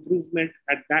of improvement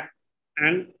at that.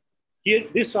 And here,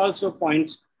 this also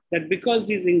points that because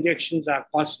these injections are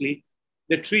costly,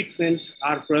 the treatments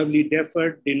are probably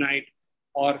deferred, denied,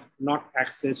 or not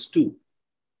accessed to.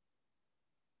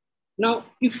 Now,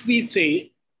 if we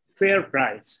say fair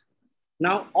price,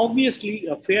 now obviously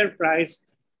a fair price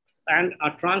and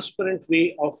a transparent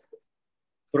way of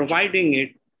providing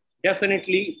it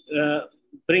definitely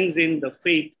brings in the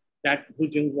faith that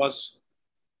Bhujang was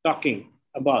talking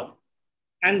about.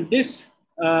 And this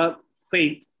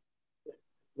faith,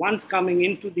 once coming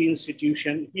into the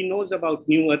institution, he knows about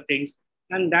newer things,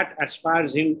 and that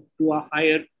aspires him to a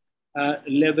higher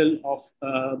level of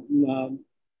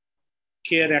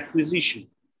care acquisition.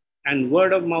 And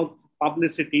word of mouth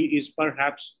publicity is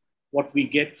perhaps what we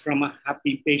get from a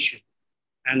happy patient.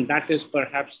 And that is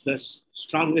perhaps the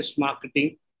strongest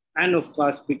marketing, and of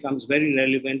course becomes very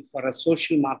relevant for a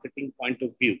social marketing point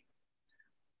of view.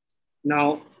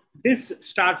 Now, this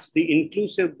starts the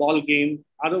inclusive ball game.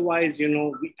 Otherwise, you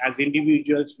know, we, as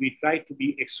individuals, we try to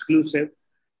be exclusive,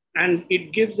 and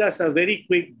it gives us a very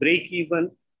quick break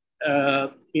even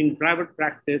in private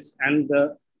practice and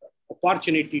the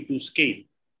opportunity to scale.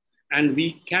 And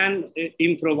we can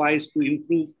improvise to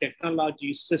improve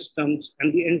technology, systems,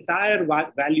 and the entire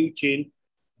value chain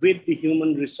with the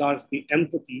human resource, the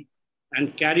empathy,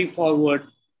 and carry forward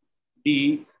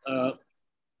the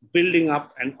building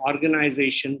up an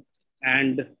organization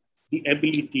and the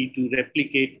ability to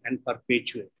replicate and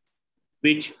perpetuate,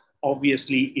 which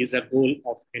obviously is a goal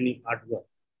of any hard work.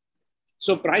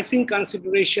 So pricing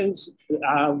considerations,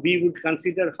 we would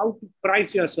consider how to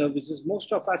price your services.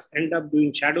 Most of us end up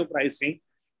doing shadow pricing.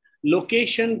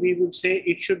 Location, we would say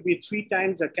it should be 3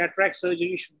 times, a cataract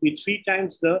surgery should be 3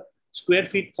 times the square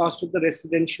feet cost of the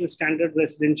residential standard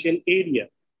residential area.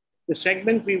 The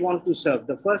segment we want to serve,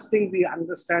 the first thing we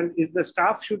understand is the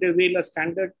staff should avail a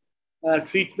standard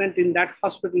treatment in that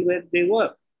hospital where they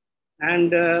work.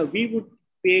 And we would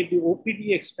pay the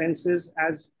OPD expenses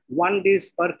as 1 day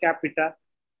per capita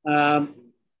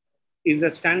is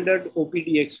a standard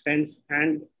OPD expense.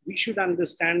 And we should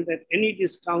understand that any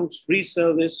discounts, free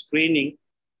service, training,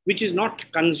 which is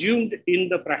not consumed in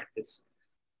the practice,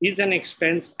 is an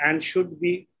expense and should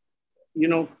be,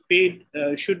 paid,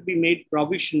 should be made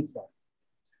provision for.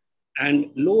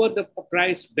 And lower the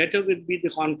price, better will be the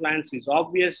compliance is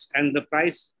obvious, and the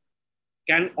price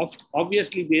can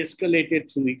obviously be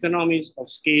escalated through economies of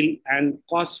scale, and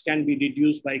costs can be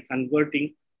reduced by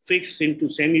converting fixed into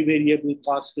semi-variable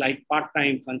costs like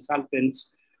part-time consultants,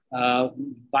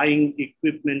 buying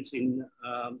equipments in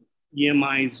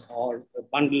EMIs or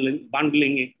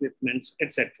bundling equipments,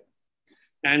 etc.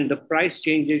 And the price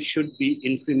changes should be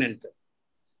incremental.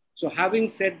 So having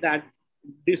said that,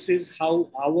 this is how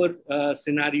our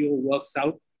scenario works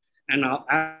out. And our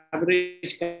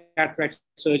average cataract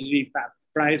surgery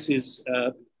price is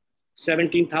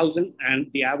 17,000, and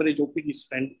the average OPD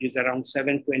spend is around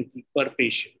 720 per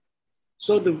patient.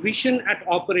 So the vision at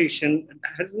operation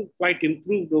hasn't quite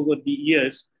improved over the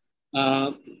years,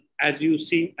 as you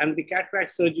see, and the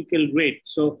cataract surgical rate.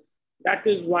 So that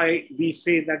is why we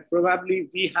say that probably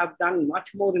we have done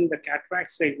much more in the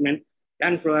cataract segment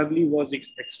than probably was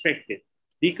expected.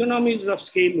 The economies of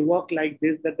scale work like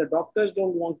this, that the doctors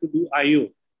don't want to do IO.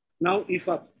 Now, if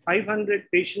a 500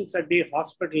 patients a day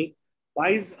hospital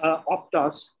buys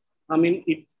Optos,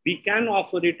 we can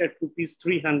offer it at rupees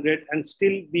 300 and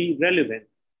still be relevant.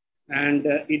 And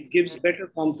it gives better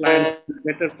compliance,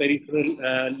 better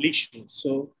peripheral lesions.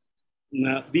 So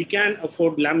we can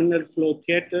afford laminar flow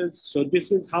theaters. So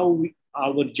this is how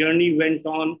our journey went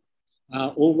on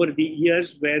over the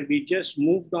years, where we just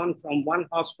moved on from one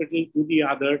hospital to the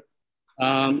other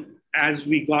as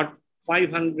we got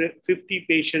 550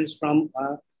 patients from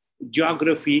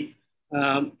geography.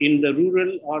 In the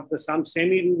rural or some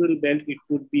semi-rural belt, it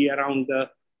would be around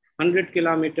 100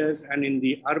 kilometers, and in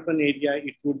the urban area,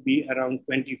 it would be around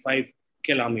 25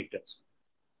 kilometers.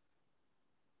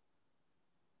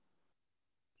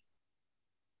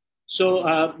 So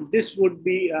this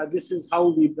is how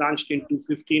we branched into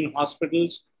 15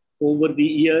 hospitals over the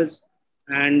years,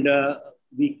 and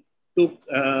we took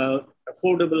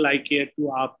affordable eye care to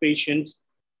our patients.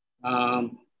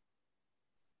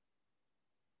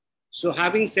 So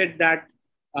having said that,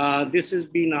 this has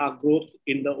been our growth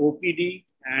in the OPD,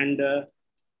 and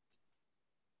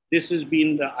this has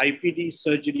been the IPD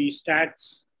surgery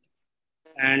stats,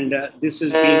 and this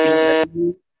has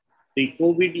been the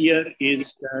COVID year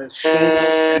is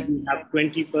shown we have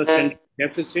 20%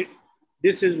 deficit.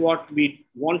 This is what we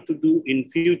want to do in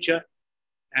future,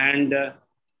 and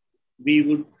we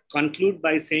would conclude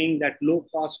by saying that low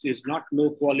cost is not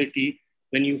low quality.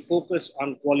 When you focus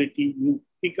on quality, you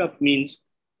pick up means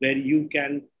where you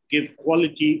can give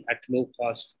quality at low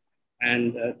cost.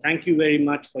 And thank you very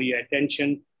much for your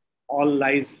attention. All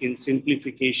lies in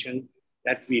simplification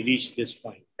that we reach this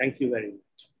point. Thank you very much.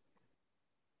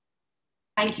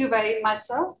 Thank you very much,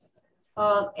 sir.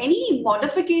 Any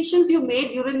modifications you made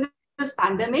during this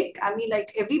pandemic?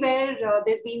 Like everywhere,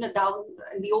 there's been a down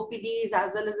in the OPDs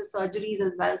as well as the surgeries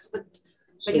as well. So, but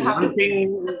when you have to pick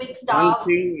the big staff.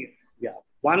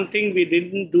 One thing we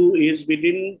didn't do is we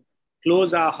didn't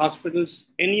close our hospitals,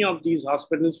 any of these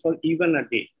hospitals, for even a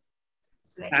day.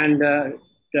 Right. And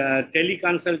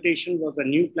teleconsultation was a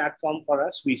new platform for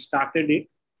us. We started it.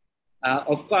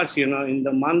 Of course, in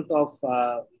the month of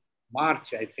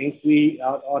March, I think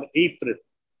or April,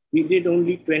 we did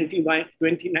only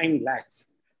 29 lakhs.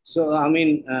 So,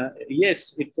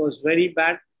 yes, it was very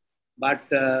bad, but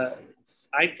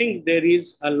I think there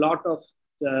is a lot of,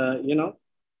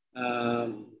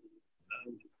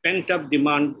 pent-up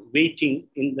demand waiting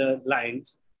in the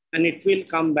lines, and it will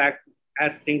come back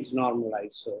as things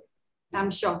normalize. So I'm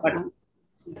sure.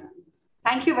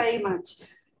 Thank you very much.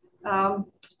 Our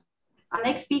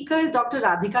next speaker is Dr.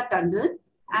 Radhika Tandon,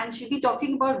 and she'll be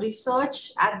talking about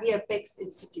research at the Apex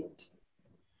Institute.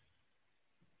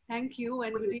 Thank you,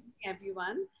 and good evening,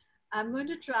 everyone. I'm going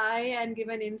to try and give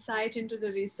an insight into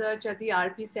the research at the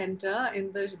RP Center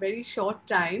in the very short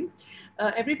time.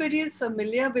 Everybody is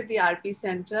familiar with the RP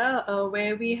Center,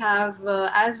 where we have,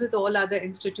 as with all other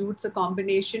institutes, a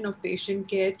combination of patient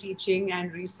care, teaching,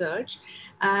 and research.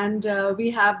 And we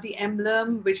have the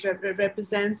emblem, which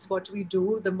represents what we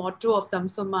do, the motto of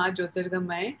Tamsoma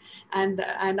Jyotirgamay, and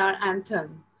our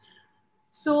anthem.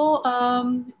 So,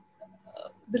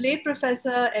 The late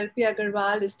Professor L.P.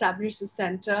 Agarwal established the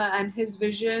center, and his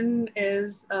vision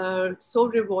is so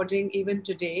rewarding even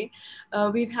today.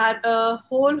 We've had a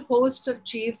whole host of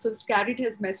chiefs who've carried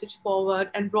his message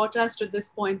forward and brought us to this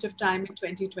point of time in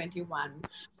 2021.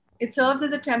 It serves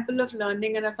as a temple of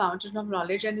learning and a fountain of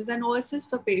knowledge and is an oasis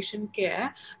for patient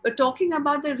care. But talking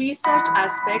about the research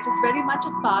aspect is very much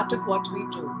a part of what we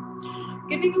do.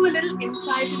 Giving you a little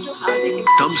insight into how the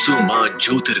Tamsu Ma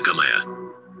Jyotirgamaya.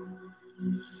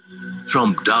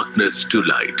 From darkness to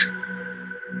light.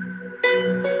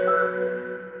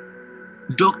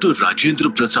 Dr.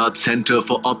 Rajendra Prasad Center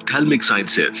for Ophthalmic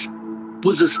Sciences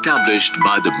was established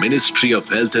by the Ministry of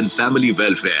Health and Family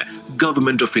Welfare,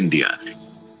 Government of India,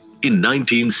 in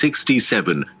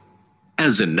 1967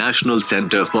 as a National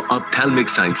Center for Ophthalmic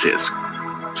Sciences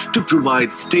to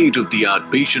provide state-of-the-art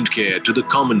patient care to the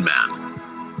common man.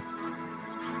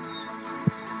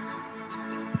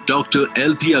 Dr.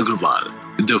 L.P. Agarwal,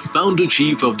 the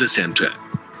founder-chief of the center,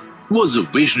 was a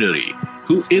visionary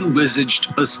who envisaged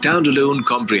a standalone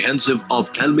comprehensive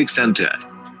ophthalmic center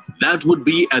that would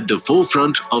be at the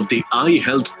forefront of the eye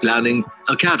health planning,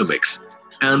 academics,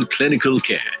 and clinical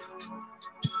care.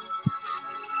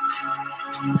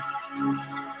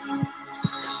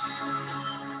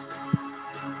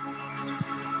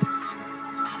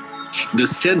 The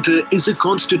center is a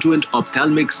constituent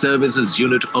ophthalmic services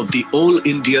unit of the All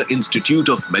India Institute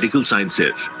of Medical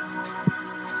Sciences.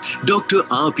 Dr.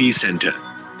 R.P. Center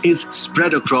is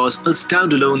spread across a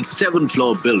standalone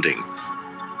 7-floor building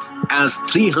as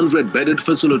 300-bedded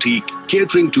facility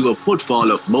catering to a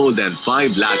footfall of more than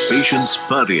 5 lakh patients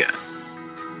per year.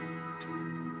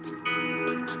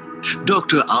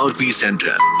 Dr. R.P.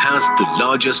 Center has the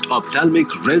largest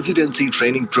ophthalmic residency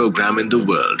training program in the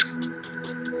world,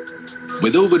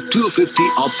 with over 250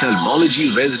 ophthalmology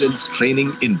residents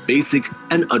training in basic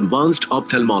and advanced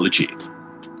ophthalmology,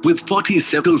 with 40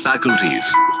 several faculties,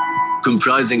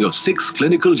 comprising of 6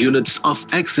 clinical units of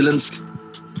excellence,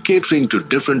 catering to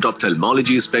different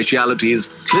ophthalmology specialties,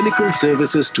 clinical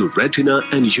services to retina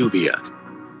and uvea,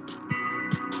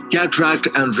 cataract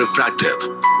and refractive,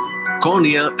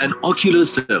 cornea and ocular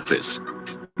surface,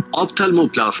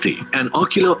 ophthalmoplasty and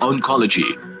ocular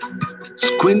oncology,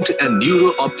 squint and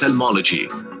neuro-ophthalmology,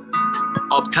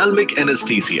 ophthalmic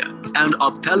anesthesia, and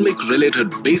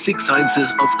ophthalmic-related basic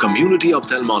sciences of community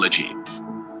ophthalmology,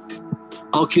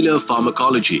 ocular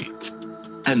pharmacology,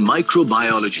 and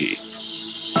microbiology.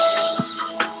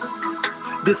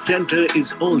 This center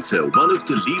is also one of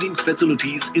the leading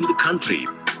facilities in the country,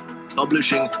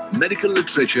 publishing medical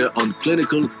literature on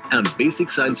clinical and basic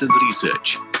sciences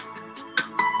research.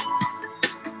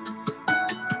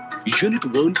 Unit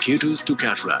 1 caters to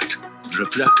cataract,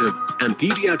 refractive and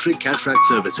pediatric cataract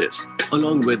services,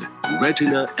 along with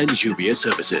retina and uvea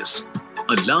services.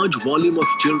 A large volume of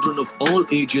children of all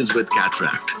ages with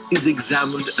cataract is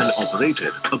examined and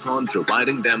operated upon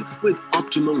providing them with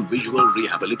optimal visual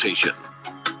rehabilitation.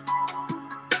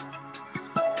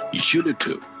 Unit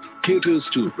 2 caters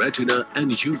to retina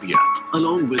and uvea,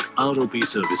 along with ROP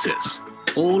services.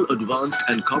 All advanced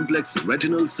and complex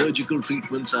retinal surgical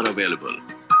treatments are available.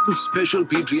 The special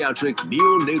pediatric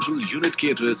neonatal unit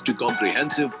caters to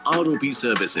comprehensive ROP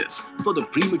services for the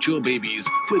premature babies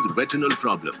with retinal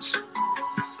problems.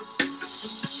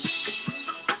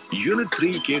 Unit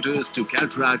 3 caters to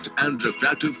cataract and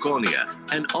refractive cornea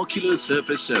and ocular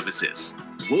surface services.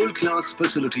 World-class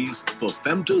facilities for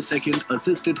femtosecond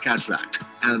assisted cataract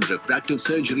and refractive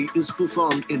surgery is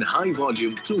performed in high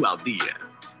volume throughout the year.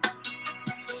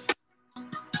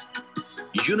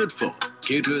 Unit 4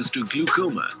 caters to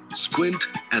glaucoma, squint,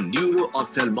 and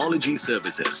neuro-ophthalmology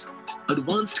services.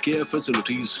 Advanced care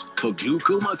facilities for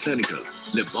glaucoma clinical,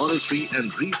 laboratory,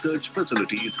 and research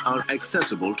facilities are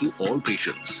accessible to all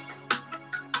patients.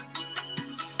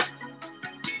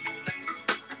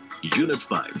 Unit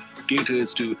 5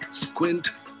 caters to squint,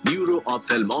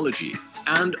 neuro-ophthalmology,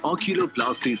 and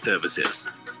oculoplasty services.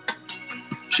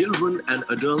 Children and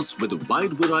adults with a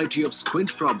wide variety of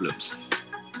squint problems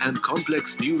and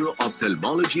complex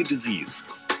neuro-ophthalmology disease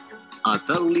are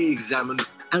thoroughly examined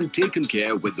and taken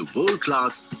care with the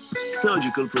world-class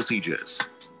surgical procedures.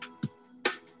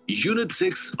 Unit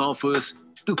 6 offers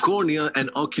to cornea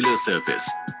and ocular surface,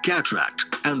 cataract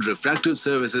and refractive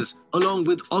services, along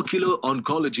with ocular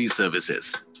oncology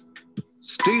services.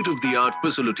 State-of-the-art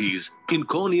facilities in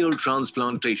corneal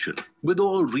transplantation with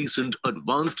all recent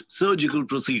advanced surgical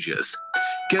procedures,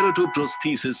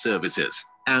 keratoprosthesis services,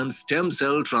 and stem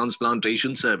cell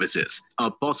transplantation services are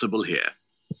possible here.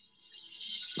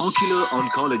 Ocular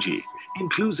oncology,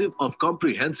 inclusive of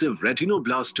comprehensive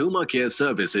retinoblastoma care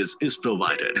services, is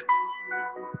provided,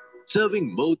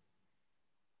 serving both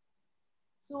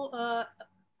So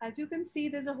as you can see,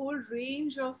 there's a whole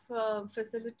range of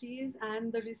facilities,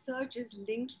 and the research is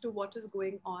linked to what is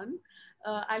going on.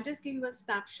 I'll just give you a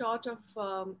snapshot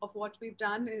of what we've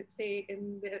done, say,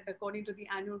 according to the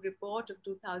annual report of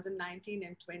 2019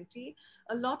 and 20.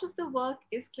 A lot of the work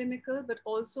is clinical, but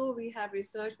also we have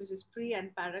research which is pre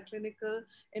and paraclinical,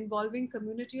 involving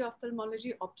community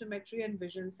ophthalmology, optometry, and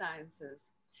vision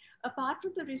sciences. Apart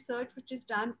from the research which is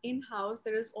done in-house,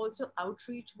 there is also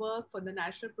outreach work for the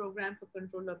National Program for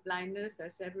Control of Blindness. There are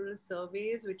several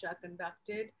surveys which are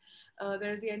conducted.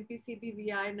 There is the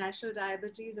NPCBVI National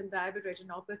Diabetes and Diabetic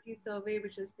Retinopathy Survey,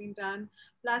 which has been done,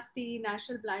 plus the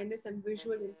National Blindness and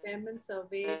Visual Impairment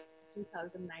Survey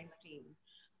 2019.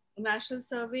 A national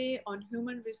survey on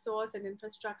human resource and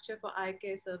infrastructure for eye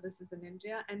care services in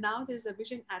India. And now there's a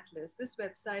Vision Atlas. This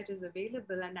website is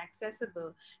available and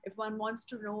accessible if one wants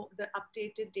to know the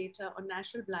updated data on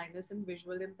national blindness and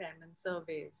visual impairment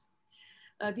surveys.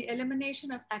 The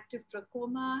elimination of active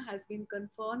trachoma has been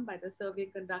confirmed by the survey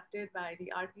conducted by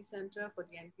the RP Center for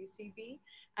the NPCB,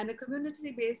 and a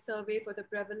community-based survey for the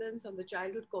prevalence on the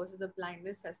childhood causes of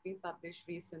blindness has been published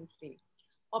recently.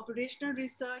 Operational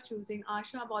research using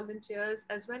ASHA volunteers,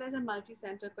 as well as a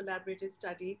multi-center collaborative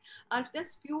study, are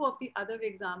just few of the other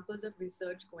examples of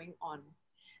research going on.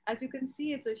 As you can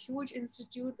see, it's a huge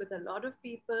institute with a lot of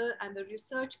people, and the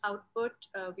research output,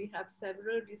 we have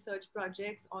several research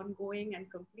projects ongoing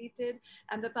and completed,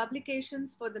 and the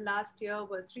publications for the last year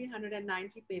were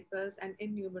 390 papers and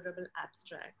innumerable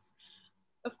abstracts.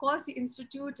 Of course, the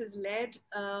institute is led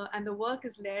and the work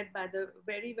is led by the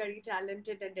very, very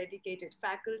talented and dedicated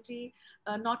faculty,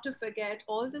 not to forget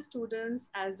all the students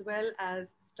as well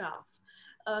as staff.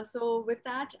 So with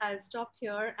that, I'll stop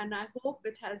here, and I hope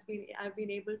I've been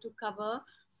able to cover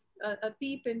a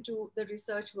peep into the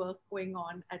research work going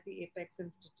on at the Apex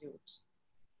Institute.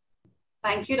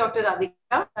 Thank you, Dr. Radhika.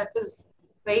 That was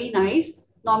very nice.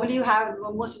 Normally you have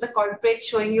most of the corporate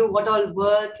showing you what all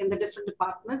work in the different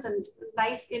departments, and it's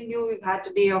nice in you we've had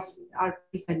today of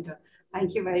RP Center.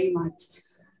 Thank you very much.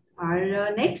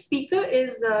 Our next speaker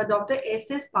is Dr.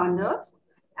 S.S. Pandav,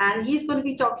 and he's going to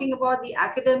be talking about the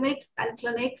academics and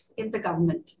clinics in the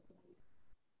government.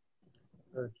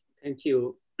 Thank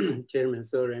you, Chairman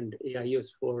Sir and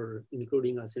AIOS for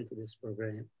including us into this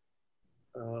program.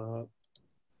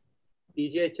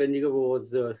 PGI Chandigarh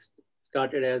was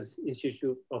started as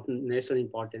Institute of National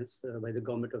Importance by the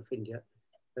Government of India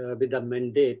with a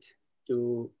mandate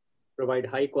to provide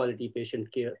high quality patient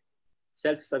care,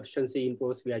 self-sufficiency in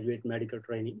postgraduate medical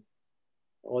training,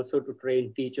 also to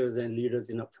train teachers and leaders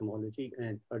in ophthalmology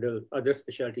and other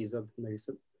specialties of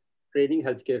medicine, training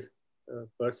healthcare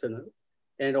personnel,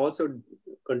 and also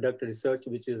conduct research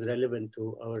which is relevant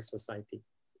to our society.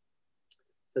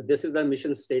 So this is the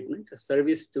mission statement: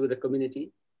 service to the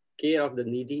community, care of the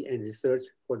needy, and research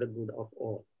for the good of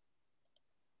all.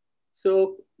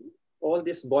 So all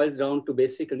this boils down to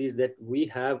basically is that we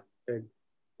have a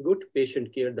good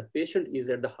patient care. The patient is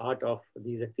at the heart of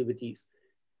these activities,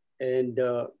 and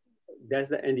that's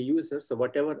the end user. So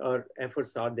whatever our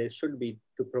efforts are, they should be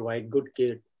to provide good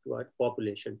care to our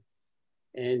population.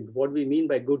 And what we mean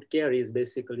by good care is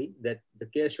basically that the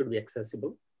care should be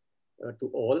accessible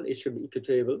to all. It should be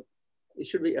equitable, it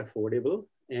should be affordable,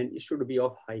 and it should be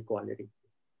of high quality.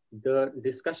 The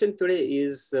discussion today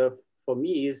is, for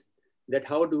me, is that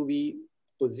how do we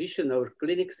position our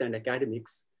clinics and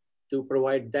academics to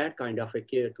provide that kind of a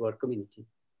care to our community.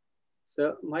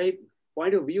 So my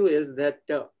point of view is that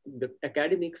the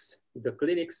academics, the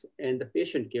clinics, and the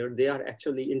patient care, they are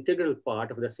actually integral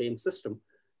part of the same system.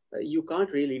 You can't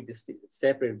really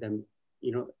separate them.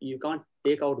 You know, you can't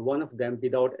take out one of them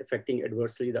without affecting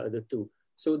adversely the other two.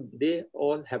 So they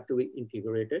all have to be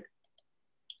integrated,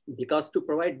 because to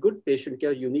provide good patient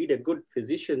care, you need a good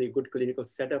physician, a good clinical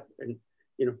setup, and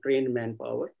trained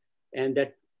manpower. And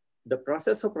that the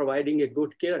process of providing a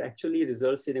good care actually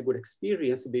results in a good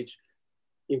experience, which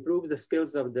improves the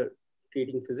skills of the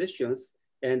treating physicians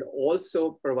and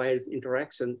also provides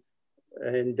interaction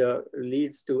and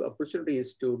leads to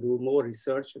opportunities to do more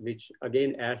research, which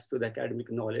again adds to the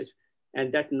academic knowledge. And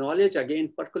that knowledge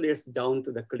again percolates down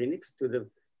to the clinics, to the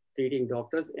treating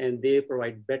doctors, and they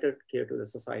provide better care to the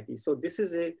society. So this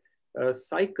is a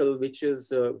cycle which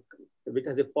has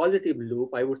a positive loop.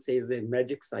 I would say is a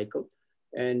magic cycle.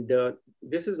 And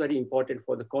this is very important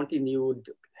for the continued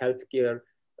healthcare,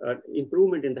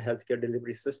 improvement in the healthcare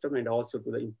delivery system, and also to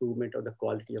the improvement of the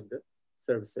quality of the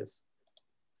services.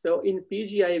 So in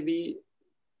PGI, we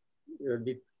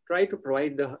try to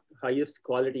provide the highest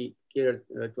quality care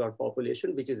to our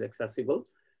population, which is accessible.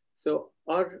 So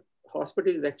our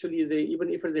hospital is actually even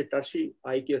if it's a tertiary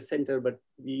eye care center, but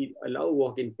we allow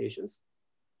walk-in patients.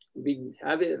 We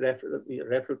have a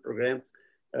referral program.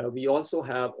 We also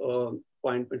have an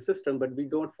appointment system, but we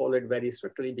don't follow it very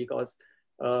strictly because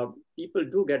people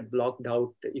do get blocked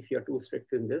out if you're too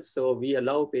strict in this. So we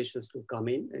allow patients to come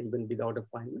in even without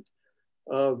appointment.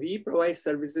 We provide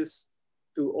services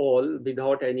to all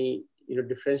without any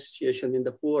differentiation in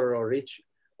the poor or rich,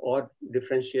 or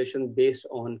differentiation based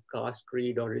on caste,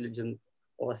 creed, or religion,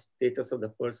 or status of the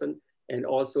person, and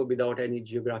also without any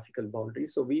geographical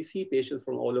boundaries. So we see patients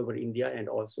from all over India and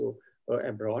also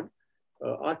abroad.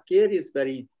 Our care is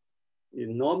very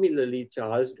nominally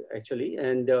charged actually,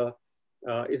 and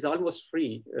is almost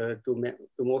free to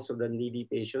most of the needy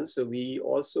patients. So we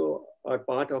also are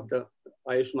part of the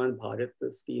Ayushman Bharat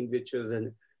scheme, which is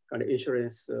an kind of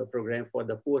insurance program for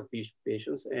the poor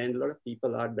patients, and a lot of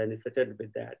people are benefited with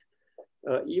that.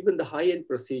 Even the high-end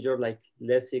procedure like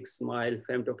LASIK, SMILE,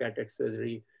 femtocatarak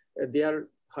surgery, they are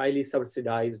highly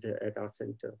subsidized at our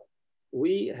center.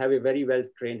 We have a very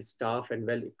well-trained staff and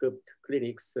well-equipped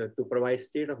clinics to provide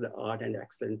state-of-the-art and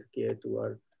excellent care to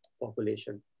our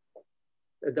population.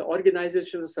 The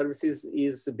organizational services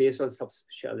is based on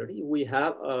subspecialty. We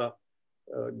have a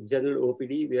general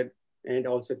OPD and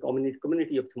also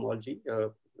community ophthalmology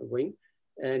wing,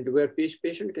 and where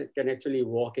patient can actually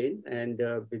walk in and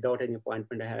without any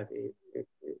appointment have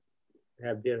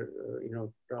their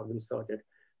problem sorted.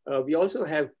 We also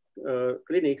have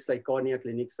clinics like cornea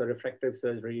clinics or refractive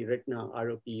surgery, retina,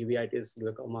 ROP, uveitis,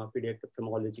 glaucoma, pediatric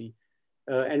ophthalmology,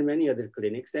 and many other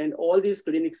clinics. And all these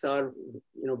clinics are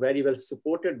very well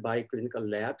supported by clinical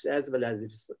labs as well as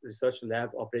research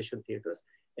lab, operation theaters,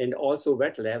 and also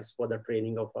wet labs for the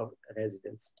training of our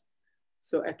residents.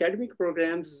 So academic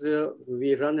programs,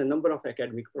 we run a number of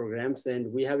academic programs,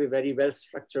 and we have a very well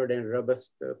structured and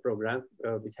robust program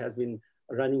which has been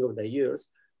running over the years.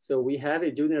 So we have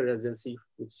a junior residency,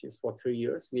 which is for 3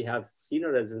 years. We have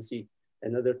senior residency,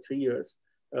 another 3 years.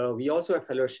 We also have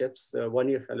fellowships,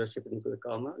 1-year fellowship in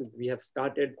glaucoma. We have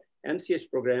started MCH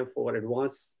program for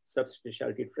advanced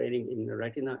subspecialty training in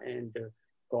retina and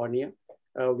cornea.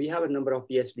 We have a number of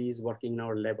PhDs working in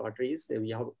our laboratories.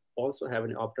 We also have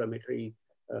an optometry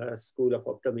school of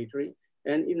optometry.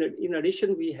 And in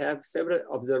addition, we have several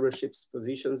observerships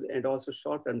positions and also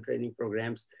short-term training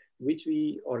programs, which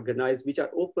we organize, which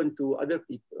are open to other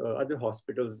people, other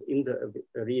hospitals in the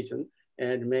region.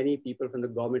 And many people from the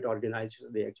government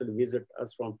organizations, they actually visit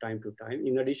us from time to time.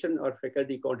 In addition, our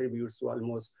faculty contributes to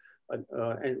almost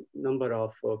a number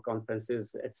of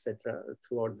conferences, etc.,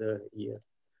 throughout the year.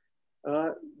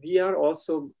 We are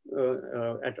also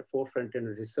at the forefront in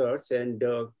research, and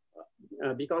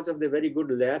because of the very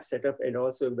good lab setup and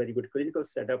also very good clinical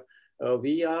setup,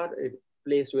 we are a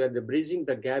place where the bridging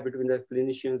the gap between the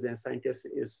clinicians and scientists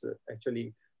is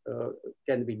actually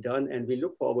can be done. And we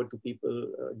look forward to people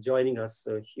joining us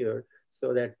here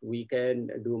so that we can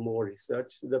do more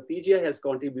research. The PGI has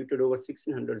contributed over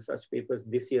 1,600 such papers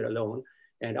this year alone.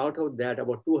 And out of that,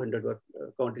 about 200 were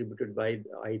contributed by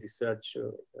the Eye Research,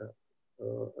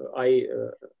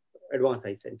 Advanced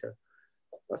Eye Center.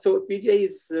 So PGI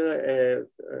is a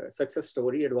success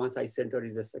story. Advanced Eye Center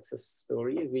is a success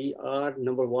story. We are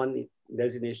 #1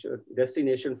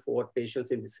 destination for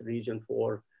patients in this region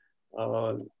for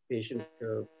patient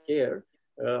care.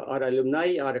 Our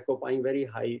alumni are occupying very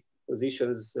high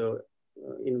positions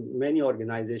in many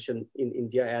organizations in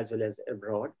India as well as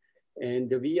abroad.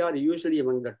 And we are usually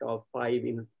among the top 5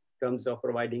 in terms of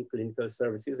providing clinical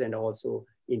services and also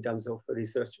in terms of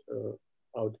research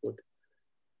output.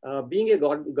 Being a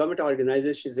government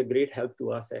organization is a great help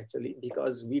to us actually,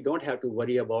 because we don't have to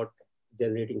worry about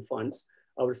generating funds.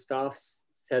 Our staff's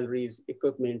salaries,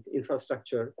 equipment,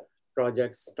 infrastructure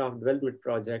projects, staff development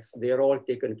projects, they are all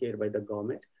taken care by the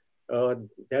government.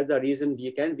 That's the reason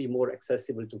we can be more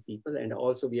accessible to people, and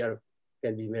also we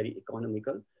can be very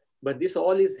economical. But this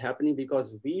all is happening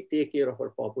because we take care of our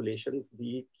population.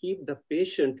 We keep the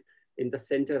patient in the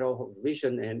center of our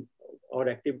vision, and our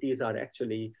activities are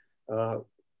actually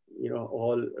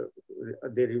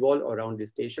they revolve around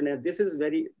this patient. And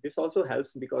this also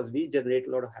helps because we generate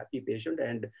a lot of happy patient.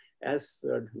 And as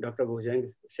Dr.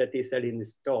 Bhujang Shetty said in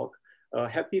his talk,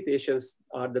 happy patients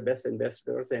are the best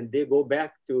ambassadors, and they go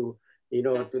back to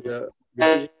the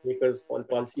decision makers,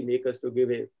 policy makers, to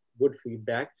give a good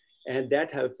feedback, and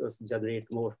that helps us generate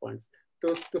more funds.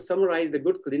 To summarize, the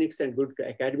good clinics and good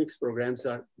academics programs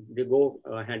they go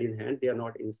hand in hand. They are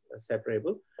not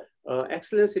inseparable.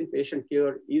 Excellence in patient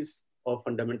care is of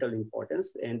fundamental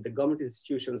importance, and the government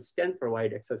institutions can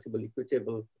provide accessible,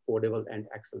 equitable, affordable, and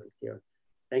excellent care.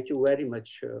 Thank you very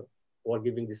much for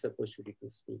giving this opportunity to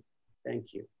speak.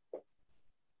 Thank you.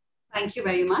 Thank you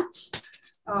very much.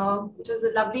 It was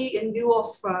a lovely in view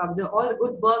of all the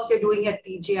good work you're doing at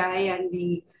PGI and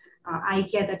the eye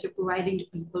care that you're providing to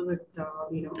people with,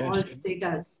 all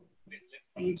status.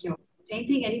 Thank you.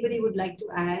 Anything anybody would like to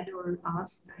add or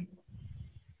ask?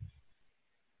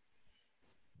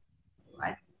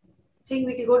 I think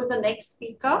we can go to the next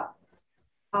speaker.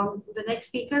 The next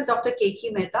speaker is Dr.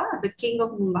 K.K. Mehta, the King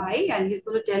of Mumbai, and he's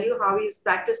going to tell you how he's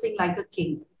practicing like a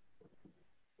king.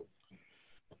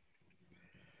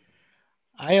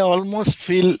 I almost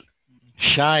feel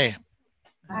shy.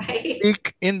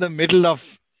 Speak in the middle of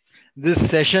this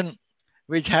session,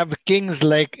 which have kings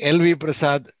like L.V.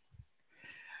 Prasad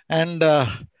and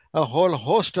a whole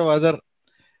host of other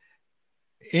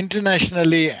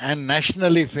internationally and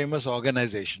nationally famous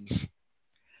organizations.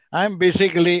 I'm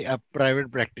basically a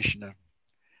private practitioner.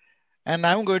 And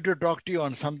I'm going to talk to you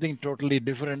on something totally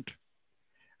different.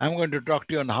 I'm going to talk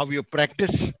to you on how you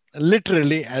practice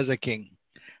literally as a king.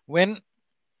 When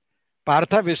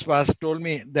Partha Viswas told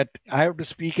me that I have to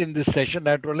speak in this session,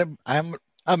 I told him, I'm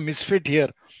a misfit here.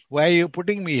 Why are you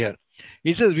putting me here?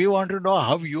 He says, we want to know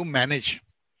how you manage.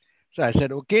 So I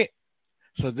said, okay,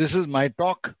 so this is my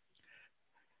talk.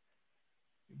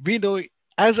 We know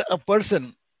as a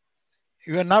person,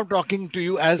 we are now talking to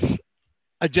you as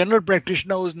a general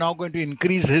practitioner who is now going to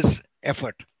increase his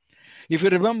effort. If you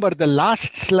remember the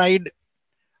last slide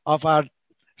of our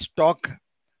talk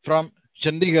from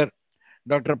Chandigarh,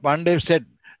 Dr. Pandey said,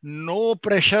 no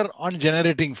pressure on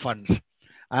generating funds.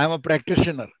 I am a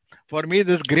practitioner. For me,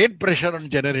 there's great pressure on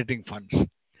generating funds.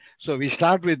 So we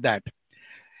start with that.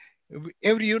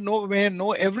 You may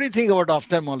know everything about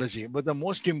ophthalmology, but the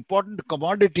most important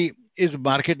commodity is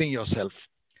marketing yourself.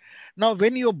 Now,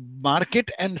 when you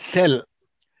market and sell,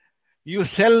 you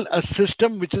sell a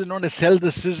system which is known as sell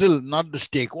the sizzle, not the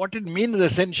steak. What it means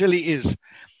essentially is,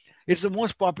 it's the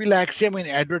most popular axiom in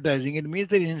advertising. It means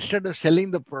that instead of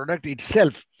selling the product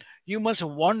itself, you must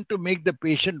want to make the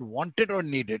patient want it or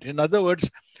need it. In other words,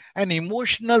 an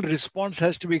emotional response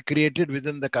has to be created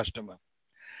within the customer.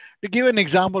 To give an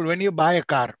example, when you buy a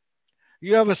car,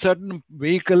 you have a certain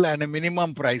vehicle and a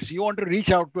minimum price. You want to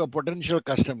reach out to a potential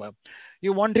customer.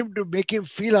 You want him to make him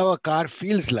feel how a car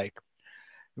feels like.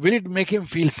 Will it make him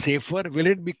feel safer? Will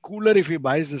it be cooler if he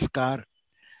buys this car?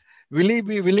 Will he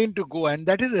be willing to go? And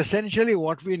that is essentially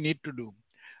what we need to do.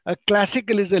 A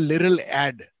classical is a little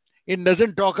ad. It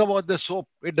doesn't talk about the soap.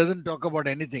 It doesn't talk about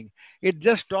anything. It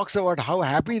just talks about how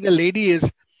happy the lady is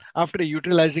after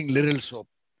utilizing little soap.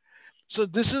 So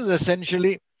this is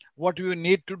essentially what you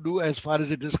need to do as far as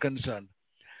it is concerned.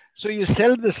 So you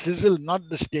sell the sizzle, not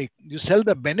the steak. You sell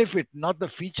the benefit, not the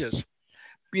features.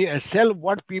 Sell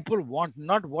what people want,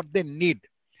 not what they need.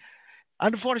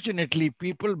 Unfortunately,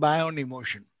 people buy on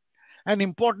emotion. An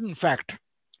important fact,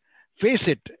 face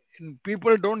it,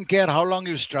 people don't care how long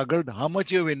you struggled, how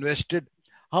much you've invested,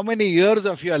 how many years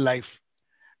of your life.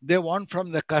 They want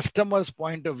from the customer's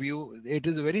point of view. It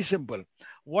is very simple.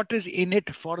 What is in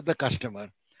it for the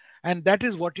customer? And that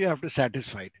is what you have to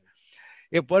satisfy.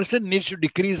 A person needs to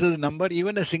decrease his number.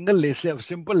 Even a simple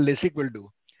LASIK will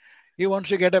do. He wants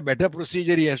to get a better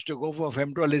procedure. He has to go for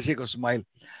femto LASIK or smile.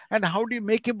 And how do you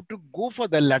make him to go for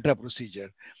the latter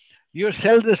procedure? You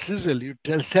sell the sizzle. You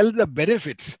sell the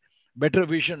benefits. Better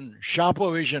vision,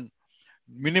 sharper vision,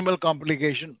 minimal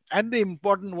complication, and the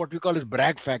important what we call is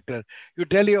brag factor. You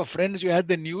tell your friends you had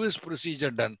the newest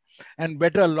procedure done and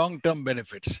better long-term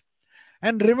benefits.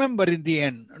 And remember, in the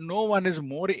end, no one is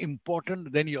more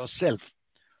important than yourself.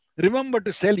 Remember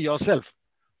to sell yourself,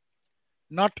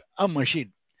 not a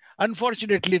machine.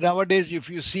 Unfortunately, nowadays, if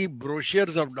you see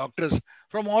brochures of doctors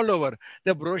from all over,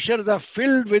 the brochures are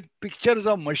filled with pictures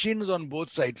of machines on both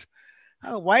sides.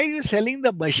 Why are you selling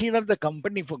the machine of the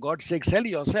company? For God's sake, sell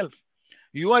yourself.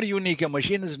 You are unique. A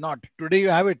machine is not. Today you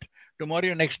have it. Tomorrow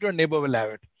your next door neighbor will have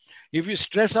it. If you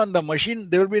stress on the machine,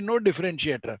 there will be no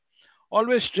differentiator.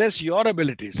 Always stress your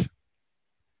abilities.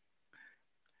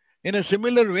 In a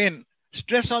similar vein,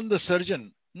 stress on the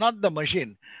surgeon, not the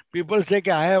machine. People say,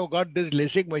 I have got this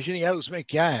LASIK machine. Yeah, usme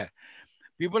kya hai?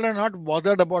 People are not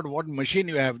bothered about what machine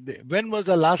you have. When was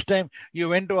the last time you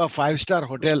went to a 5-star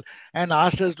hotel and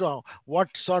asked us to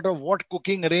what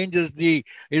cooking range is the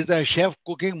chef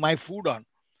cooking my food on?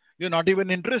 You're not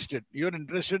even interested. You're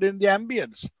interested in the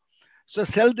ambience. So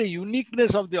sell the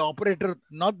uniqueness of the operator,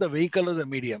 not the vehicle or the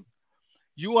medium.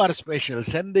 You are special.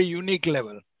 Send the unique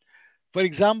level. For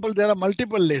example, there are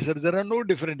multiple lasers. There are no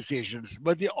differentiations,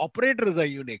 but the operators are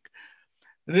unique.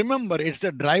 Remember, it's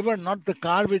the driver, not the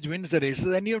car, which wins the races.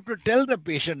 And you have to tell the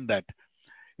patient that.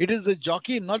 It is the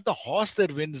jockey, not the horse,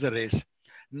 that wins the race.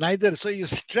 Neither. So you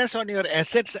stress on your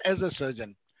assets as a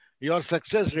surgeon. your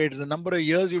success rates, the number of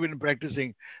years you've been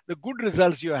practicing, the good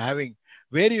results you're having,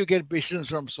 where you get patients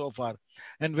from so far.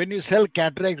 And when you sell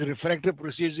cataracts, refractive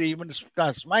procedures, even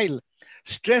smile,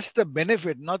 stress the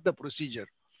benefit, not the procedure.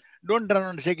 Don't run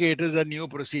and say, okay, it is a new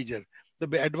procedure.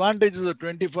 The advantages of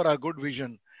 24-hour good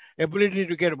vision, ability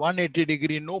to get 180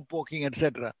 degree, no poking,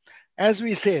 etc. As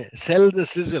we say, sell the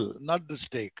sizzle, not the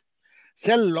steak.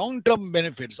 Sell long-term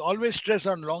benefits. Always stress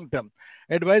on long-term.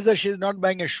 Advise her she's not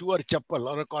buying a shoe or chappal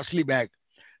or a costly bag.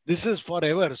 This is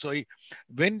forever. So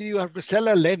when you have to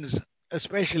sell a lens,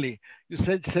 especially, you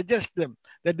suggest them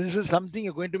that this is something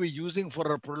you're going to be using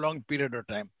for a prolonged period of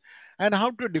time. And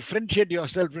how to differentiate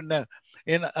yourself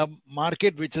in a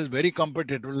market which is very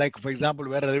competitive, like, for example,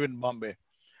 where I live in Bombay.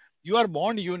 You are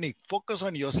born unique. Focus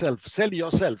on yourself. Sell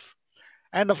yourself.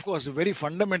 And of course, a very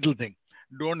fundamental thing,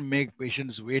 don't make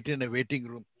patients wait in a waiting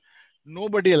room.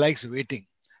 Nobody likes waiting.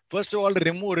 First of all,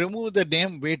 remove the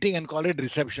name waiting and call it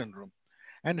reception room.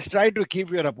 And try to keep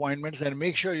your appointments and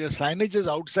make sure your signages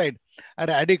outside are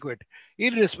adequate,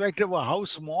 irrespective of how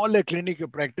small a clinic you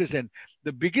practice in.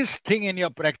 The biggest thing in your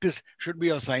practice should be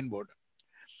your signboard.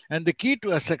 And the key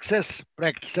to a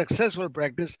successful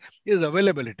practice is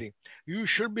availability. You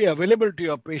should be available to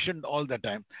your patient all the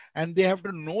time, and they have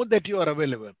to know that you are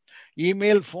available.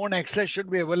 Email, phone access should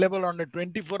be available on a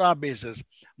 24-hour basis,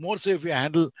 more so if you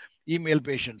handle email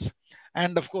patients.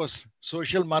 And of course,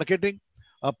 social marketing,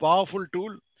 a powerful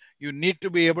tool. You need to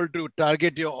be able to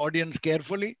target your audience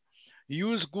carefully.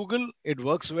 Use Google, it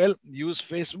works well. Use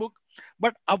Facebook,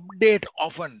 but update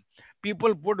often.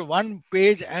 People put one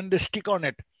page and they stick on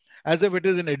it as if it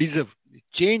is an adhesive.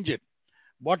 Change it.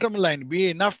 Bottom line, be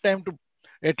enough time to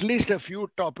at least a few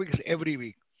topics every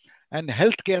week. And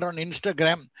healthcare on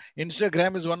Instagram.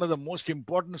 Instagram is one of the most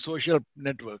important social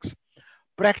networks.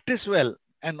 Practice well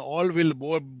and all will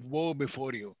bow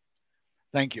before you.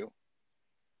 Thank you.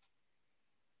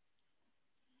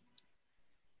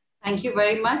 Thank you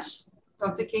very much,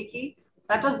 Dr. Keki.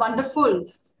 That was wonderful.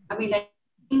 I mean, I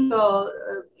think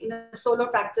in a solo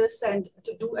practice and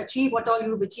to achieve what all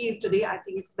you've achieved today, I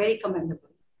think it's very commendable.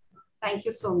 Thank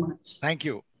you so much. Thank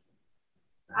you.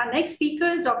 Our next speaker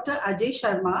is Dr. Ajay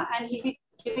Sharma, and he'll be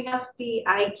giving us the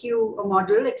IQ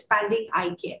model, expanding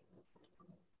eye care.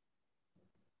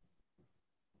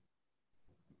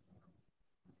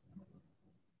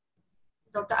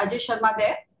 Dr. Ajay Sharma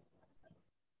there?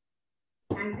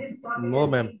 No,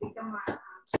 ma'am.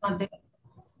 Not there.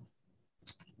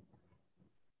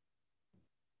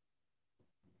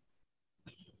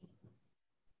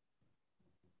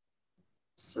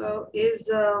 So is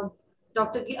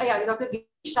Dr.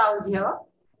 Gish Rao is here,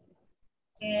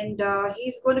 and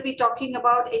he's going to be talking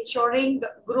about ensuring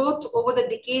growth over the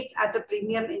decades at the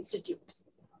Premium Institute.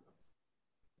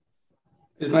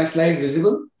 Is my slide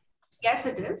visible? Yes,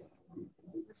 it is.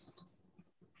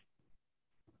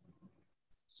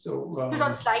 So put it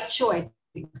on slideshow, I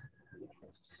think.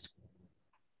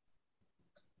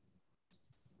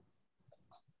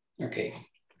 Okay.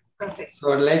 Perfect.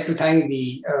 So I'd like to thank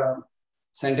the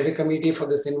scientific committee for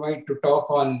this invite to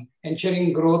talk on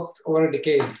ensuring growth over a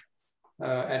decade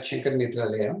at Shankar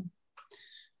Netralaya.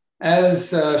 As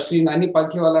Sri Nani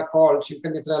Palkhiwala called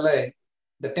Shankar Netralaya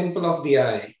the temple of the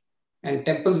eye, and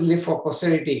temples live for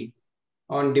posterity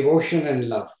on devotion and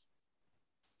love.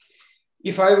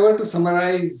 If I were to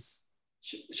summarize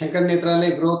Shankar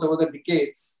Netralaya growth over the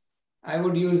decades, I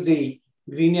would use the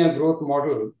Greenia growth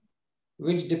model,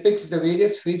 which depicts the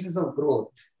various phases of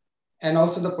growth and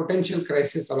also the potential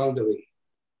crisis along the way.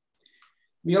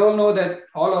 We all know that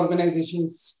all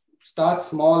organizations start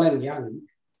small and young,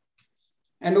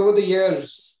 and over the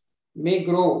years may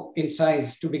grow in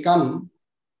size to become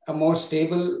a more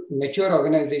stable, mature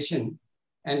organization,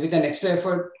 and with an extra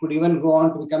effort could even go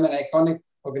on to become an iconic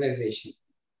organization.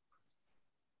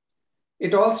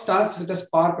 It all starts with a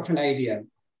spark of an idea,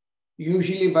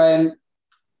 usually by a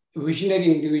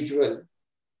visionary individual,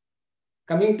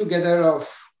 coming together of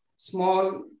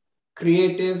small,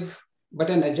 creative, but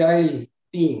an agile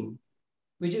team,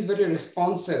 which is very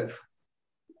responsive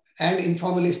and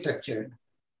informally structured.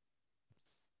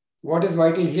 What is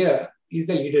vital here is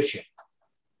the leadership.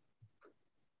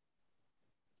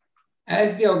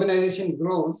 As the organization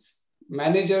grows,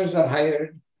 managers are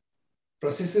hired,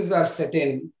 processes are set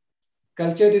in,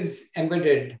 culture is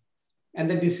embedded, and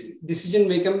the decision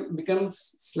making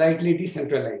becomes slightly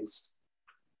decentralized.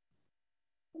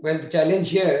 Well, the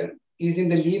challenge here is in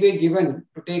the leeway given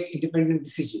to take independent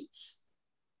decisions.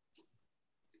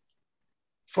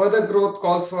 Further growth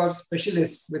calls for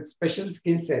specialists with special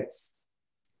skill sets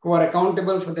who are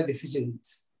accountable for the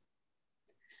decisions.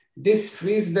 This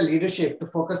frees the leadership to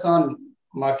focus on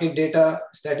market data,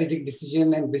 strategic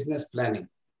decision, and business planning.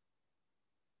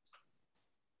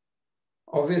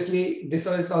 Obviously, this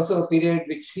is also a period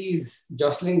which sees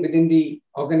jostling within the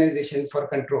organization for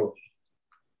control.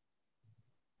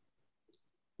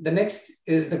 The next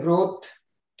is the growth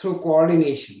through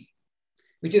coordination,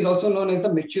 which is also known as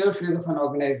the mature phase of an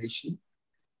organization,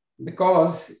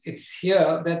 because it's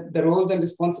here that the roles and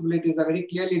responsibilities are very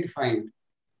clearly defined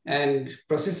and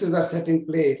processes are set in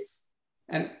place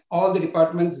and all the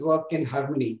departments work in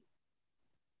harmony.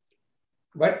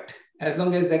 But as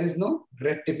long as there is no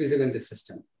red tapeism in the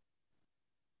system.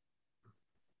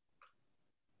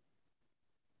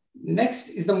 Next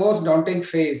is the most daunting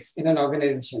phase in an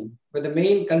organization, where the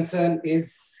main concern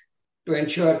is to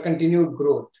ensure continued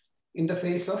growth in the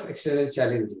face of external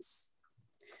challenges.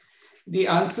 The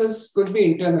answers could be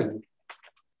internal.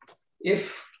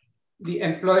 If the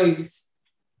employees,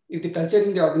 if the culture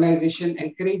in the organization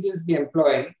encourages the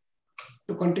employee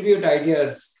to contribute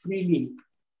ideas freely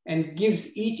and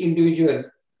gives each individual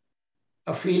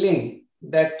a feeling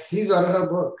that his or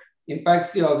her work impacts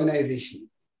the organization.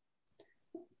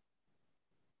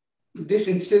 This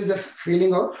instills a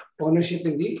feeling of ownership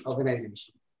in the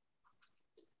organization.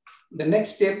 The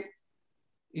next step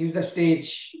is the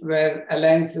stage where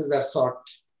alliances are sought.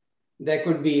 There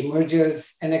could be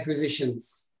mergers and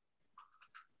acquisitions.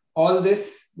 All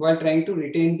this while trying to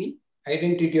retain the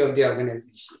identity of the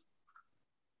organization.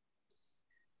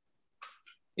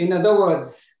 In other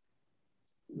words,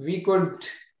 we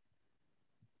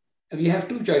have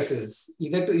two choices,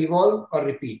 either to evolve or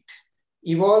repeat.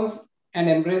 Evolve and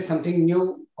embrace something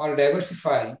new or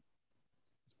diversify,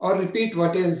 or repeat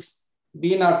what has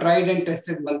been our tried and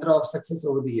tested mantra of success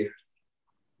over the years.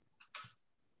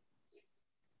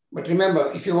 But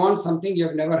remember, if you want something you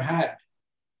have never had,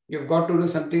 you've got to do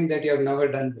something that you have never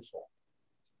done before.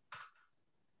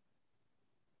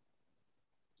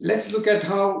 Let's look at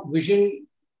how vision,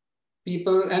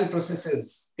 people, and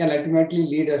processes can ultimately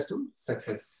lead us to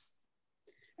success.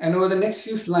 And over the next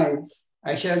few slides,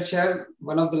 I shall share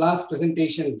one of the last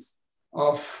presentations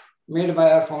made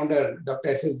by our founder, Dr.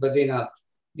 S.S. Badrinath,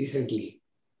 recently,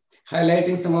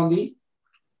 highlighting some of the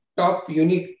top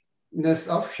uniqueness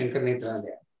of Shankar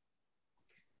Nethralaya.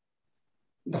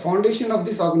 The foundation of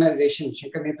this organization,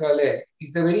 Shankar Nethralaya,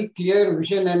 is the very clear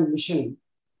vision and mission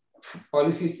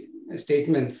policy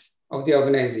statements of the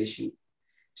organization,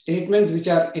 statements which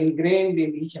are ingrained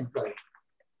in each employee.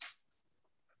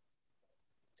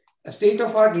 A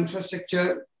state-of-art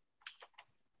infrastructure,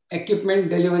 equipment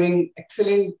delivering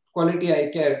excellent quality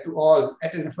eye care to all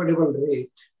at an affordable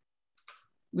rate,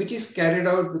 which is carried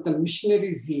out with a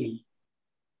missionary zeal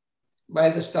by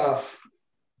the staff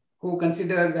who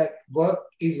consider that work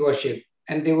is worship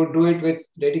and they would do it with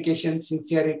dedication,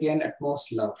 sincerity, and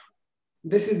utmost love.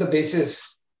 This is the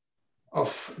basis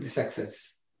of the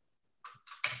success.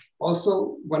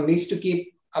 Also, one needs to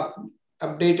keep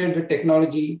updated with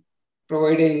technology,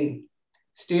 providing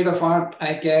state-of-art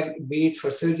eye care, be it for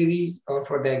surgeries or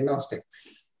for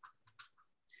diagnostics.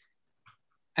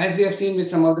 As we have seen with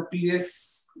some of the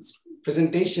previous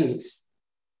presentations,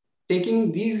 taking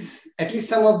at least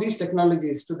some of these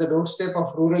technologies to the doorstep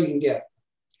of rural India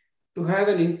to have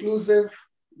an inclusive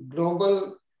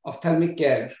global ophthalmic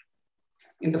care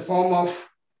in the form of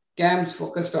camps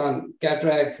focused on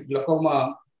cataracts,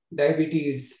 glaucoma,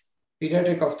 diabetes,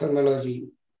 pediatric ophthalmology,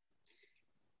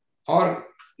 or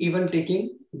even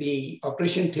taking the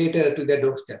operation theater to their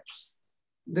doorsteps.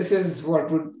 This is what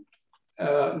would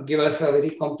give us a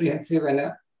very comprehensive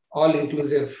and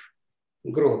all-inclusive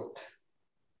growth.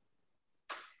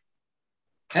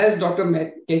 As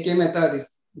Dr. K.K. Mehta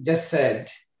just said,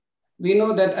 we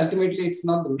know that ultimately it's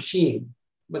not the machine,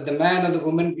 but the man or the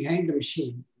woman behind the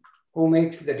machine who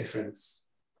makes the difference.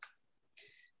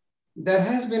 There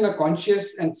has been a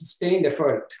conscious and sustained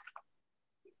effort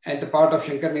at the part of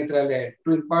Shankar Nethralaya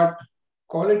to impart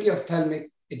quality ophthalmic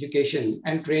education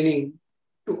and training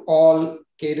to all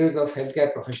cadres of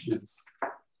healthcare professionals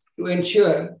to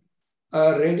ensure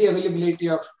a ready availability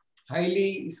of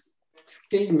highly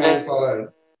skilled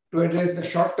manpower to address the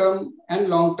short-term and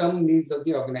long-term needs of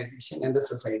the organization and the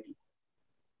society.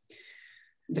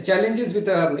 The challenges with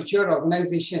a mature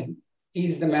organization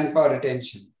is the manpower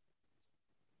retention.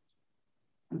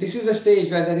 This is a stage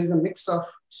where there is a mix of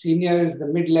seniors, the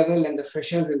mid-level, and the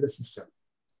freshers in the system.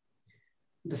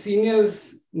 The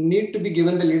seniors need to be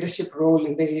given the leadership role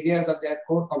in the areas of their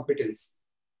core competence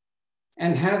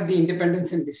and have the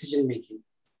independence in decision-making.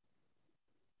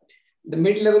 The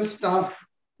mid-level staff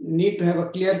need to have a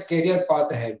clear career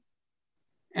path ahead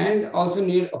and also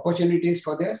need opportunities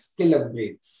for their skill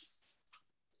upgrades.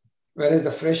 Whereas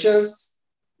the freshers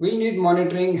will need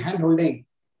monitoring, hand-holding,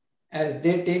 as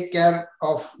they take care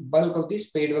of bulk of the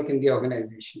spade work in the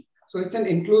organization. So it's an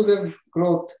inclusive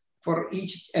growth for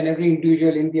each and every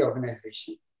individual in the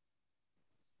organization.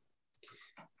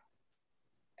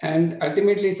 And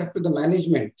ultimately, it's up to the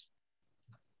management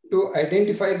to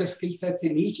identify the skill sets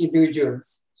in each individual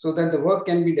so that the work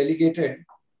can be delegated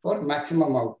for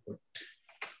maximum output.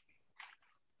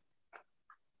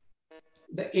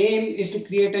 The aim is to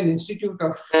create an institute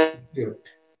of institute.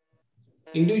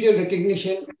 Individual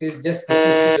recognition is just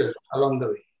accessible along the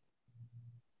way.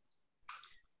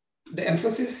 The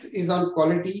emphasis is on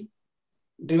quality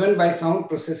driven by sound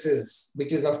processes,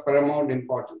 which is of paramount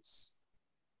importance.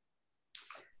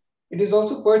 It is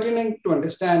also pertinent to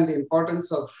understand the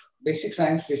importance of basic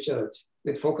science research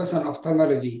with focus on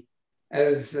ophthalmology,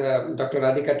 as Dr.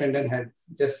 Radhika Tandon had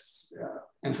just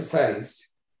emphasized.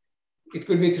 It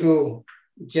could be through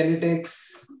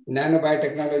genetics,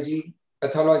 nanobiotechnology,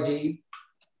 pathology,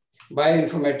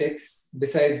 bioinformatics,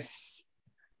 besides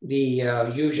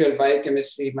the usual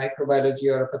biochemistry, microbiology,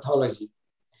 or pathology,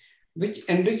 which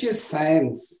enriches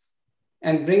science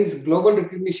and brings global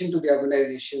recognition to the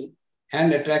organization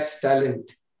and attracts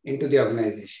talent into the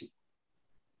organization.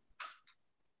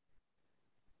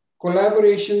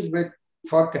 Collaborations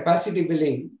for capacity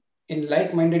building in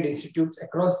like-minded institutes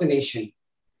across the nation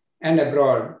and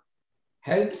abroad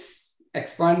helps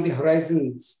expand the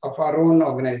horizons of our own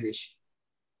organization.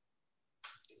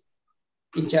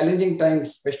 In challenging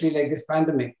times, especially like this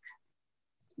pandemic,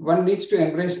 one needs to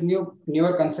embrace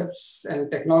newer concepts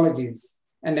and technologies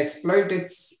and exploit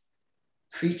its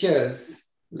features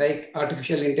like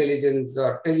artificial intelligence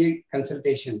or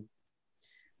teleconsultation,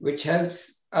 which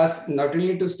helps us not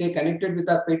only to stay connected with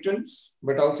our patrons,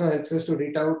 but also helps us to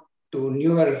reach out to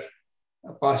newer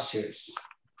pastures.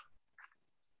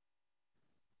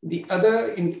 The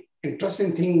other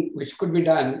interesting thing which could be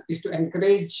done is to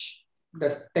encourage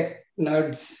the tech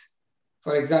nerds,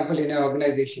 for example, in our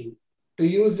organization, to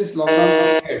use this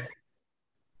lockdown period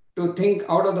to think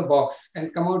out of the box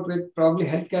and come out with probably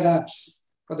healthcare apps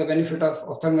for the benefit of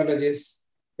ophthalmologists,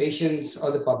 patients,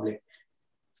 or the public.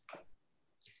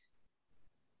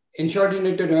 In short, you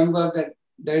need to remember that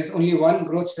there is only one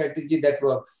growth strategy that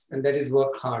works, and that is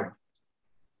work hard.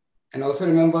 And also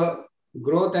remember,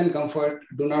 growth and comfort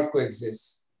do not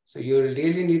coexist. So you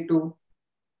really need to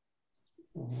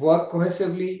work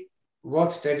cohesively,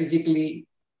 work strategically,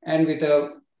 and with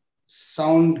a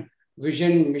sound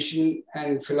vision, mission,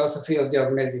 and philosophy of the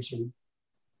organization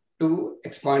to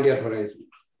expand your horizons.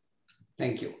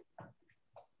 Thank you.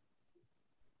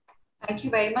 Thank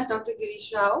you very much, Dr.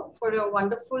 Girish Rao, for your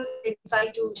wonderful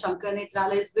insight to Shankar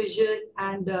Nethralai's vision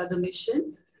and the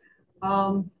mission.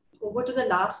 Over to the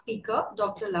last speaker,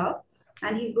 Dr. Love,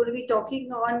 and he's going to be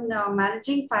talking on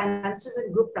managing finances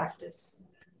in group practice.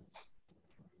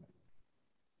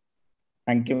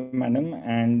 Thank you, madam.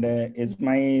 And is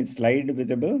my slide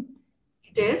visible?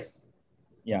 It is.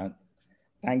 Yeah.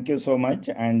 Thank you so much.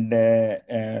 And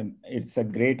it's a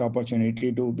great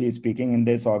opportunity to be speaking in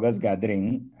this August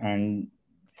gathering. And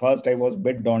first, I was a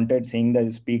bit daunted seeing the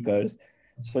speakers.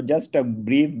 So just a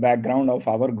brief background of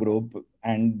our group.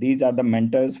 And these are the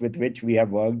mentors with which we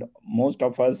have worked. Most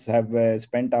of us have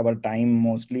spent our time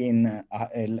mostly in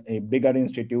bigger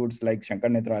institutes like Shankar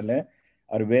Nethralaya,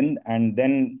 Arvind, and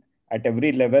then at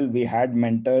every level, we had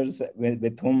mentors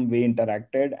with whom we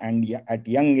interacted, and at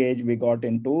young age, we got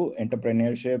into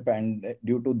entrepreneurship, and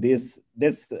due to this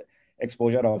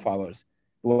exposure of ours.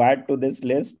 To add to this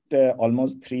list,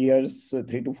 almost 3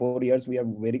 to 4 years, we have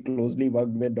very closely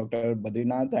worked with Dr.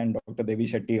 Badrinath and Dr. Devi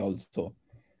Shetty also.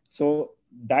 So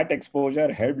that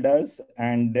exposure helped us,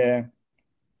 and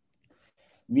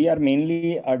we are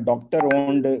mainly a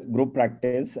doctor-owned group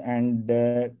practice, and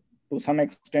to some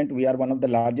extent, we are one of the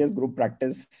largest group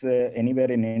practice anywhere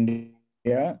in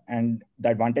India, and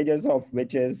the advantages of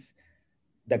which is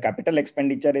the capital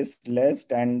expenditure is less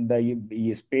and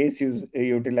the space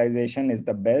utilization is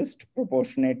the best,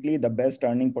 proportionately the best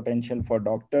earning potential for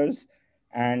doctors.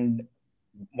 And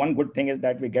one good thing is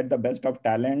that we get the best of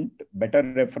talent, better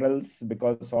referrals,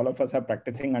 because all of us are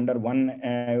practicing under one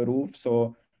roof.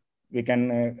 So we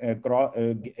can have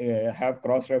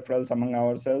cross referrals among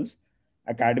ourselves.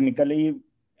 Academically,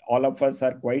 all of us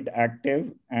are quite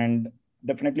active, and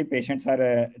definitely patients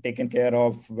are taken care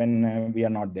of when we are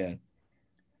not there.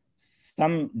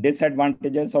 Some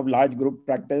disadvantages of large group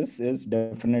practice is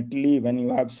definitely when you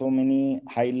have so many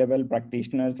high-level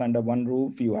practitioners under one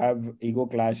roof, you have ego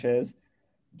clashes.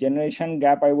 Generation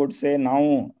gap, I would say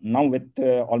now with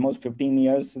almost 15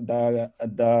 years,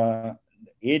 the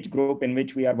age group in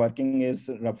which we are working is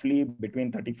roughly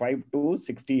between 35 to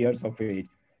 60 years of age.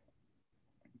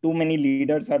 too many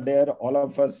leaders are there, all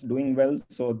of us doing well,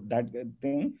 so that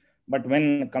thing. But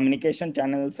when communication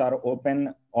channels are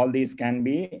open, all these can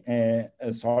be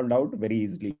solved out very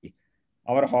easily.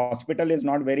 Our hospital is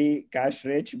not very cash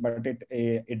rich, but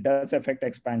it does affect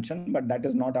expansion, but that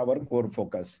is not our core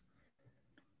focus.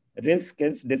 Risk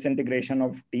is disintegration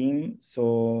of team,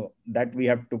 so that we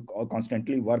have to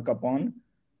constantly work upon.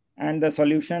 And the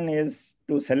solution is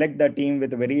to select the team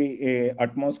with very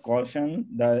utmost caution.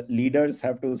 The leaders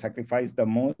have to sacrifice the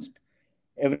most.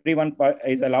 Everyone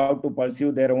is allowed to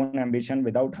pursue their own ambition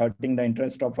without hurting the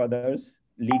interest of others.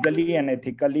 Legally and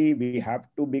ethically, we have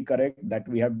to be correct, that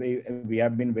we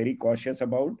have been very cautious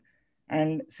about.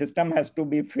 And system has to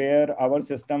be fair. Our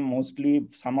system, mostly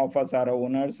some of us are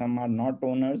owners, some are not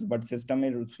owners, but system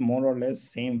is more or less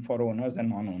same for owners and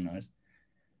non-owners.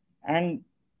 And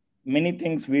many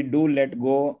things we do let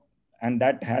go, and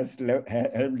that has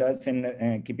helped us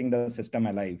in keeping the system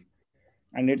alive.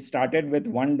 And it started with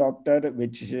one doctor,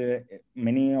 which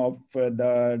many of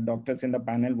the doctors in the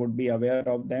panel would be aware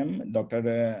of them.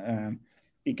 Dr.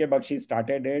 P.K. Bakshi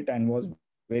started it and was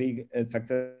very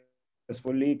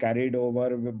successfully carried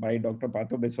over by Dr.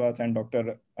 Partho Biswas and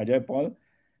Dr. Ajay Paul.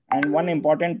 And one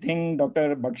important thing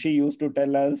Dr. Bakshi used to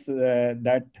tell us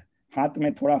that haath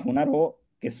mein thoda hunar ho,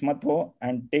 kismat ho,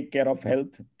 and take care of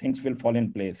health, things will fall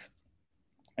in place.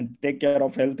 And take care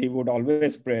of health, he would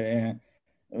always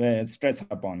stress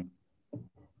upon.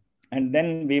 And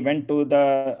then we went to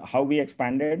how we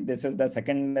expanded. This is the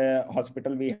second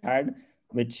hospital we had,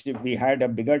 which we had a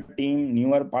bigger team,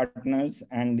 newer partners,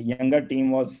 and younger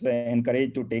team was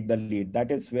encouraged to take the lead. That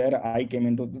is where I came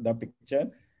into the picture.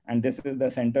 And this is the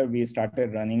center we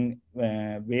started running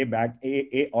way back,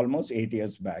 almost 8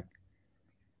 years back.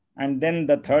 And then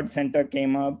the third center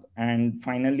came up, and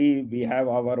finally we have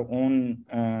our own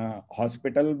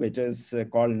hospital, which is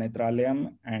called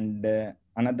Netralayam, and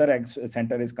another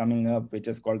center is coming up, which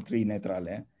is called Tri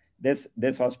Netralaya.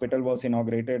 This hospital was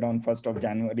inaugurated on 1st of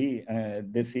January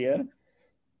this year.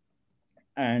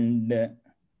 And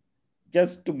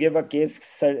just to give a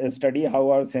case study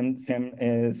how our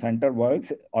center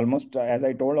works, almost as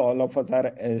I told, all of us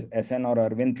are SN or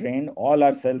Arvind trained, all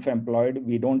are self-employed.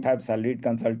 We don't have salaried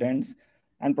consultants,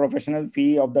 and professional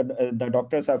fee of the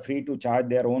doctors are free to charge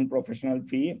their own professional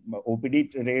fee.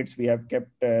 OPD rates we have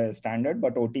kept standard,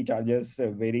 but OT charges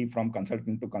vary from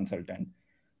consultant to consultant.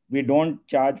 We don't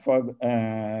charge for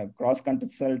cross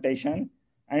consultation,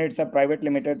 and it's a private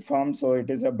limited firm, so it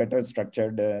is a better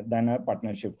structured than a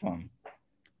partnership firm.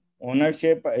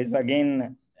 Ownership is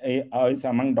again is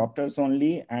among doctors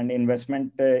only, and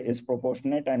investment is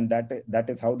proportionate, and that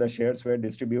is how the shares were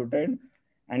distributed.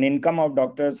 And income of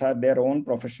doctors are their own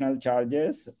professional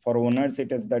charges. For owners,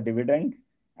 it is the dividend.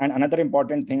 And another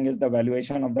important thing is the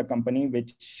valuation of the company,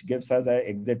 which gives us an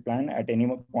exit plan at any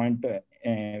point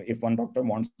if one doctor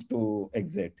wants to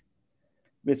exit.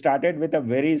 We started with a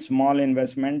very small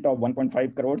investment of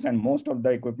 1.5 crores, and most of the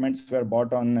equipments were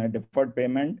bought on deferred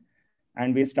payment.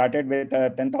 And we started with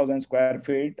 10,000 square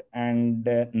feet. And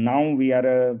now we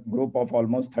are a group of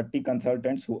almost 30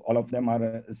 consultants who all of them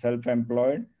are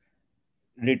self-employed.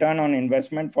 Return on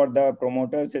investment for the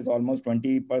promoters is almost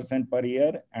 20% per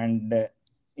year. And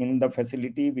in the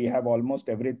facility, we have almost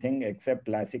everything except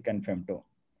LASIK and Femto.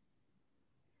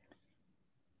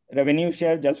 Revenue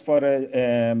share, just for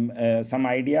some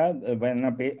idea, when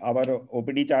our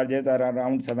OPD charges are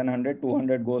around 700,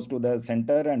 200 goes to the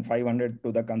center and 500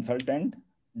 to the consultant.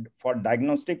 For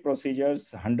diagnostic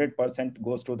procedures, 100%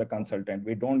 goes to the consultant.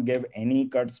 We don't give any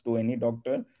cuts to any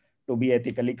doctor, to be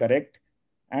ethically correct.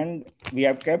 And we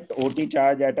have kept OT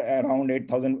charge at around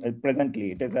 8,000.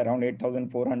 Presently, it is around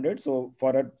 8,400. So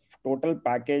for a total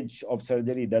package of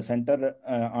surgery, the center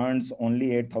earns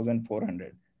only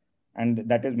 8,400. And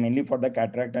that is mainly for the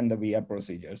cataract and the VR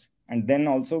procedures. And then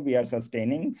also we are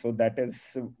sustaining. So that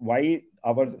is why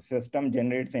our system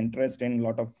generates interest in a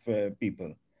lot of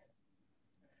people.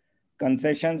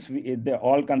 Concessions,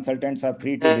 all consultants are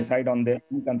free to decide on their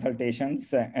own consultations,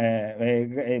 the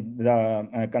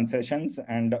concessions,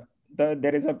 and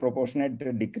there is a proportionate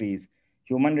decrease.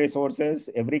 Human resources,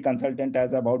 every consultant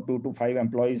has about 2 to 5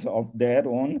 employees of their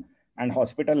own, and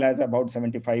hospital has about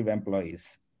 75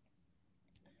 employees.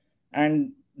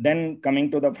 And then coming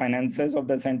to the finances of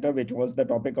the center, which was the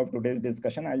topic of today's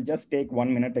discussion, I'll just take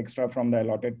 1 minute extra from the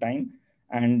allotted time.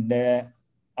 And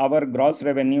our gross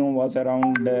revenue was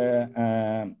around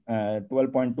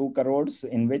 12.2 crores,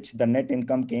 in which the net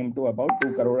income came to about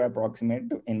 2 crore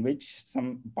approximate, in which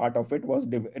some part of it was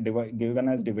given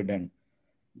as dividend.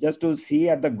 Just to see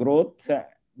at the growth,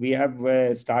 we have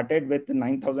started with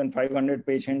 9,500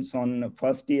 patients on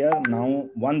first year. Now,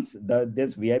 once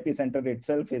this VIP center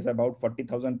itself is about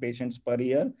 40,000 patients per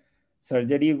year.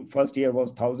 Surgery first year was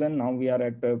 1,000. Now we are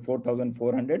at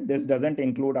 4,400. This doesn't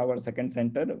include our second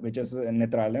center, which is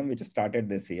Netralayam, which started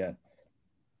this year.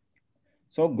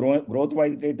 So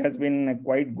growth-wise, it has been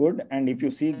quite good. And if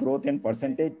you see growth in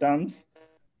percentage terms,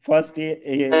 first year,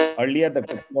 earlier the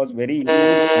growth was very huge.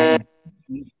 And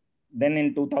then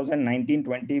in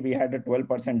 2019-20, we had a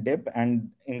 12% dip. And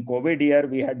in COVID year,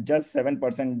 we had just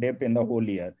 7% dip in the whole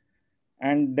year.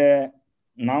 And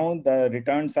now the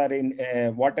returns are in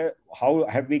how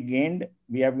have we gained?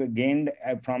 We have gained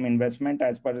from investment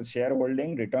as per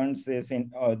shareholding. Returns is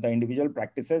in the individual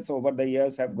practices over the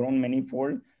years have grown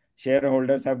many-fold.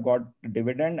 Shareholders have got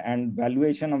dividend and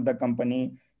valuation of the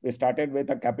company. We started with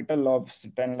a capital of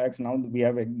 10 lakhs. Now we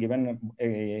have given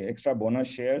extra bonus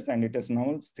shares and it is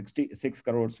now 66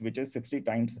 crores, which is 60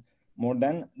 times more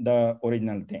than the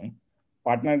original thing.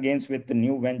 Partner gains with the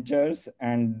new ventures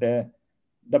and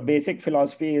the basic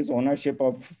philosophy is ownership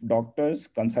of doctors.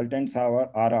 Consultants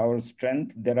are our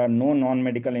strength. There are no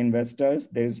non-medical investors.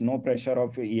 There is no pressure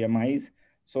of EMIs.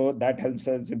 So that helps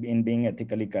us in being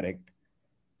ethically correct.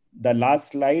 The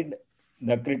last slide,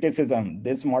 the criticism.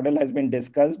 This model has been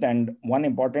discussed, and one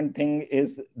important thing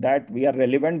is that we are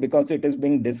relevant because it is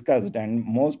being discussed, and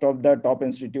most of the top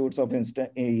institutes of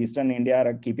Eastern India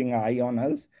are keeping an eye on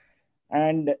us.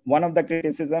 And one of the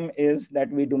criticism is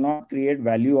that we do not create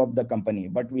value of the company,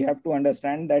 but we have to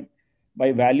understand that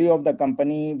by value of the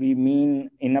company, we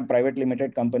mean in a private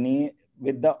limited company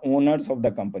with the owners of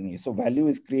the company. So value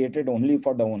is created only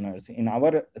for the owners. In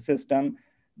our system,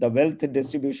 the wealth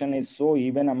distribution is so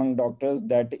even among doctors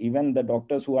that even the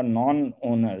doctors who are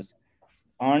non-owners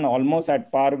earn almost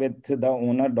at par with the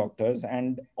owner doctors,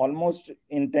 and almost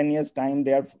in 10 years time,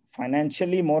 they are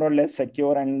financially more or less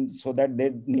secure, and so that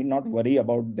they need not worry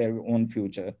about their own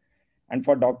future. And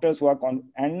for doctors who are,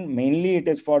 and mainly it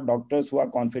is for doctors who are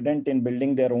confident in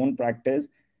building their own practice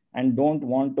and don't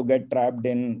want to get trapped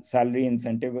in salary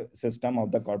incentive system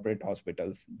of the corporate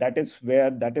hospitals. That is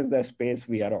the space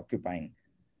we are occupying.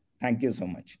 Thank you so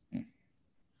much.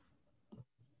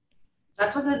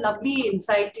 That was a lovely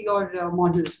insight to your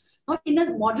model. Now, in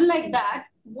a model like that,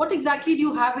 what exactly do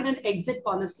you have in an exit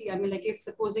policy? I mean, like if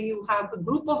supposing you have a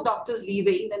group of doctors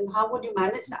leaving, then how would you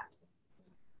manage that?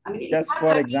 I mean, just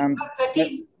for example,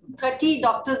 30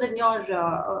 doctors in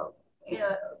your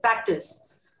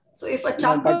practice. So if a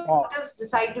chunk of doctors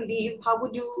decide to leave, how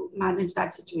would you manage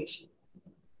that situation?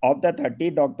 Of the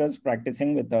 30 doctors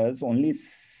practicing with us, only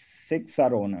 6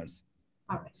 are owners.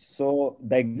 Okay. So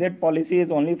the exit policy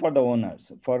is only for the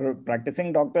owners. For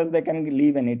practicing doctors, they can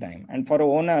leave anytime. And for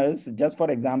owners, just for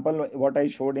example, what I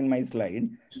showed in my slide,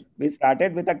 we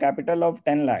started with a capital of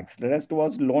 10 lakhs. The rest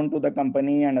was loan to the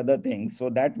company and other things. So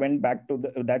that went back to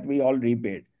that we all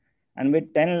repaid. And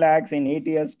with 10 lakhs in 8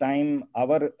 years time,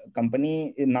 our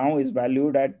company now is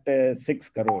valued at 6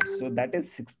 crores. So that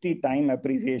is 60 time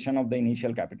appreciation of the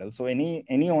initial capital. So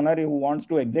any owner who wants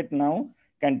to exit now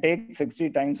can take 60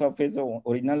 times of his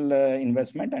original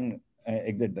investment and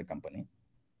exit the company.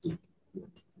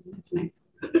 That's nice.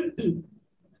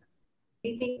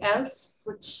 Anything else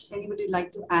which anybody would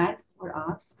like to add or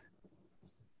ask?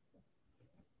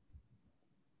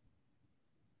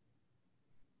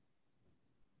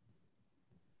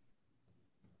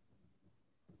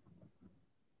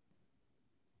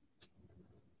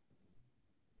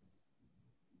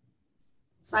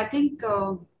 So I think,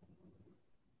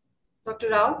 Dr.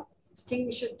 Rao, I think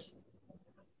we should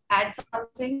add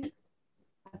something.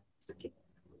 Okay.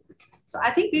 So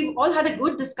I think we've all had a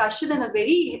good discussion and a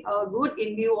very good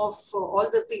in view of all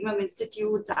the premium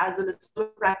institutes as well as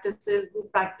practices,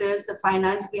 group practice, the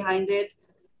finance behind it.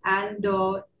 And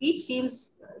each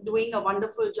seems doing a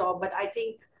wonderful job. But I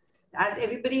think, as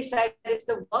everybody said, it's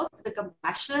the work, the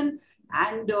compassion,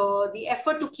 and the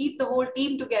effort to keep the whole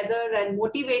team together and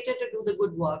motivated to do the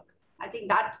good work. I think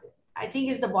that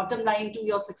is the bottom line to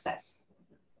your success.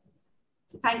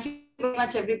 So thank you very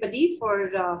much, everybody,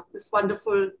 for this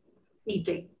wonderful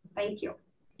meeting. Thank you.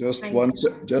 Just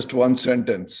one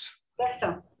sentence. Yes,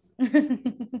 sir.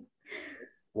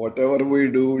 Whatever we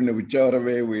do, in whichever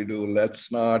way we do,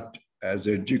 let's not, as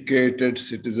educated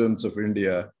citizens of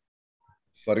India,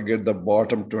 forget the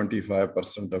bottom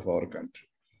 25% of our country.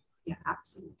 Yeah,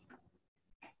 absolutely.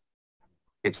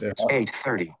 It's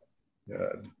 8:30.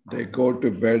 They go to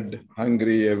bed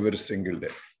hungry every single day.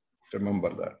 Remember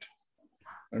that.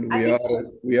 And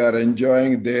we are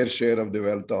enjoying their share of the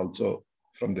wealth also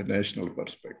from the national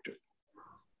perspective.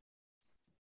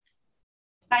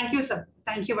 Thank you, sir.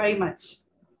 Thank you very much.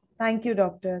 Thank you,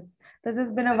 doctor. This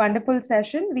has been a wonderful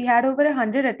session. We had over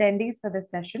 100 attendees for this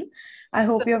session. I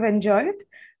hope you have enjoyed.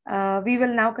 We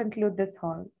will now conclude this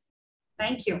hall.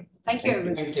 Thank you. Thank you,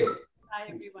 everyone. Thank you. Bye,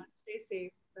 everyone. Stay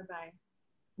safe. Bye-bye.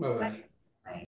 Bye-bye.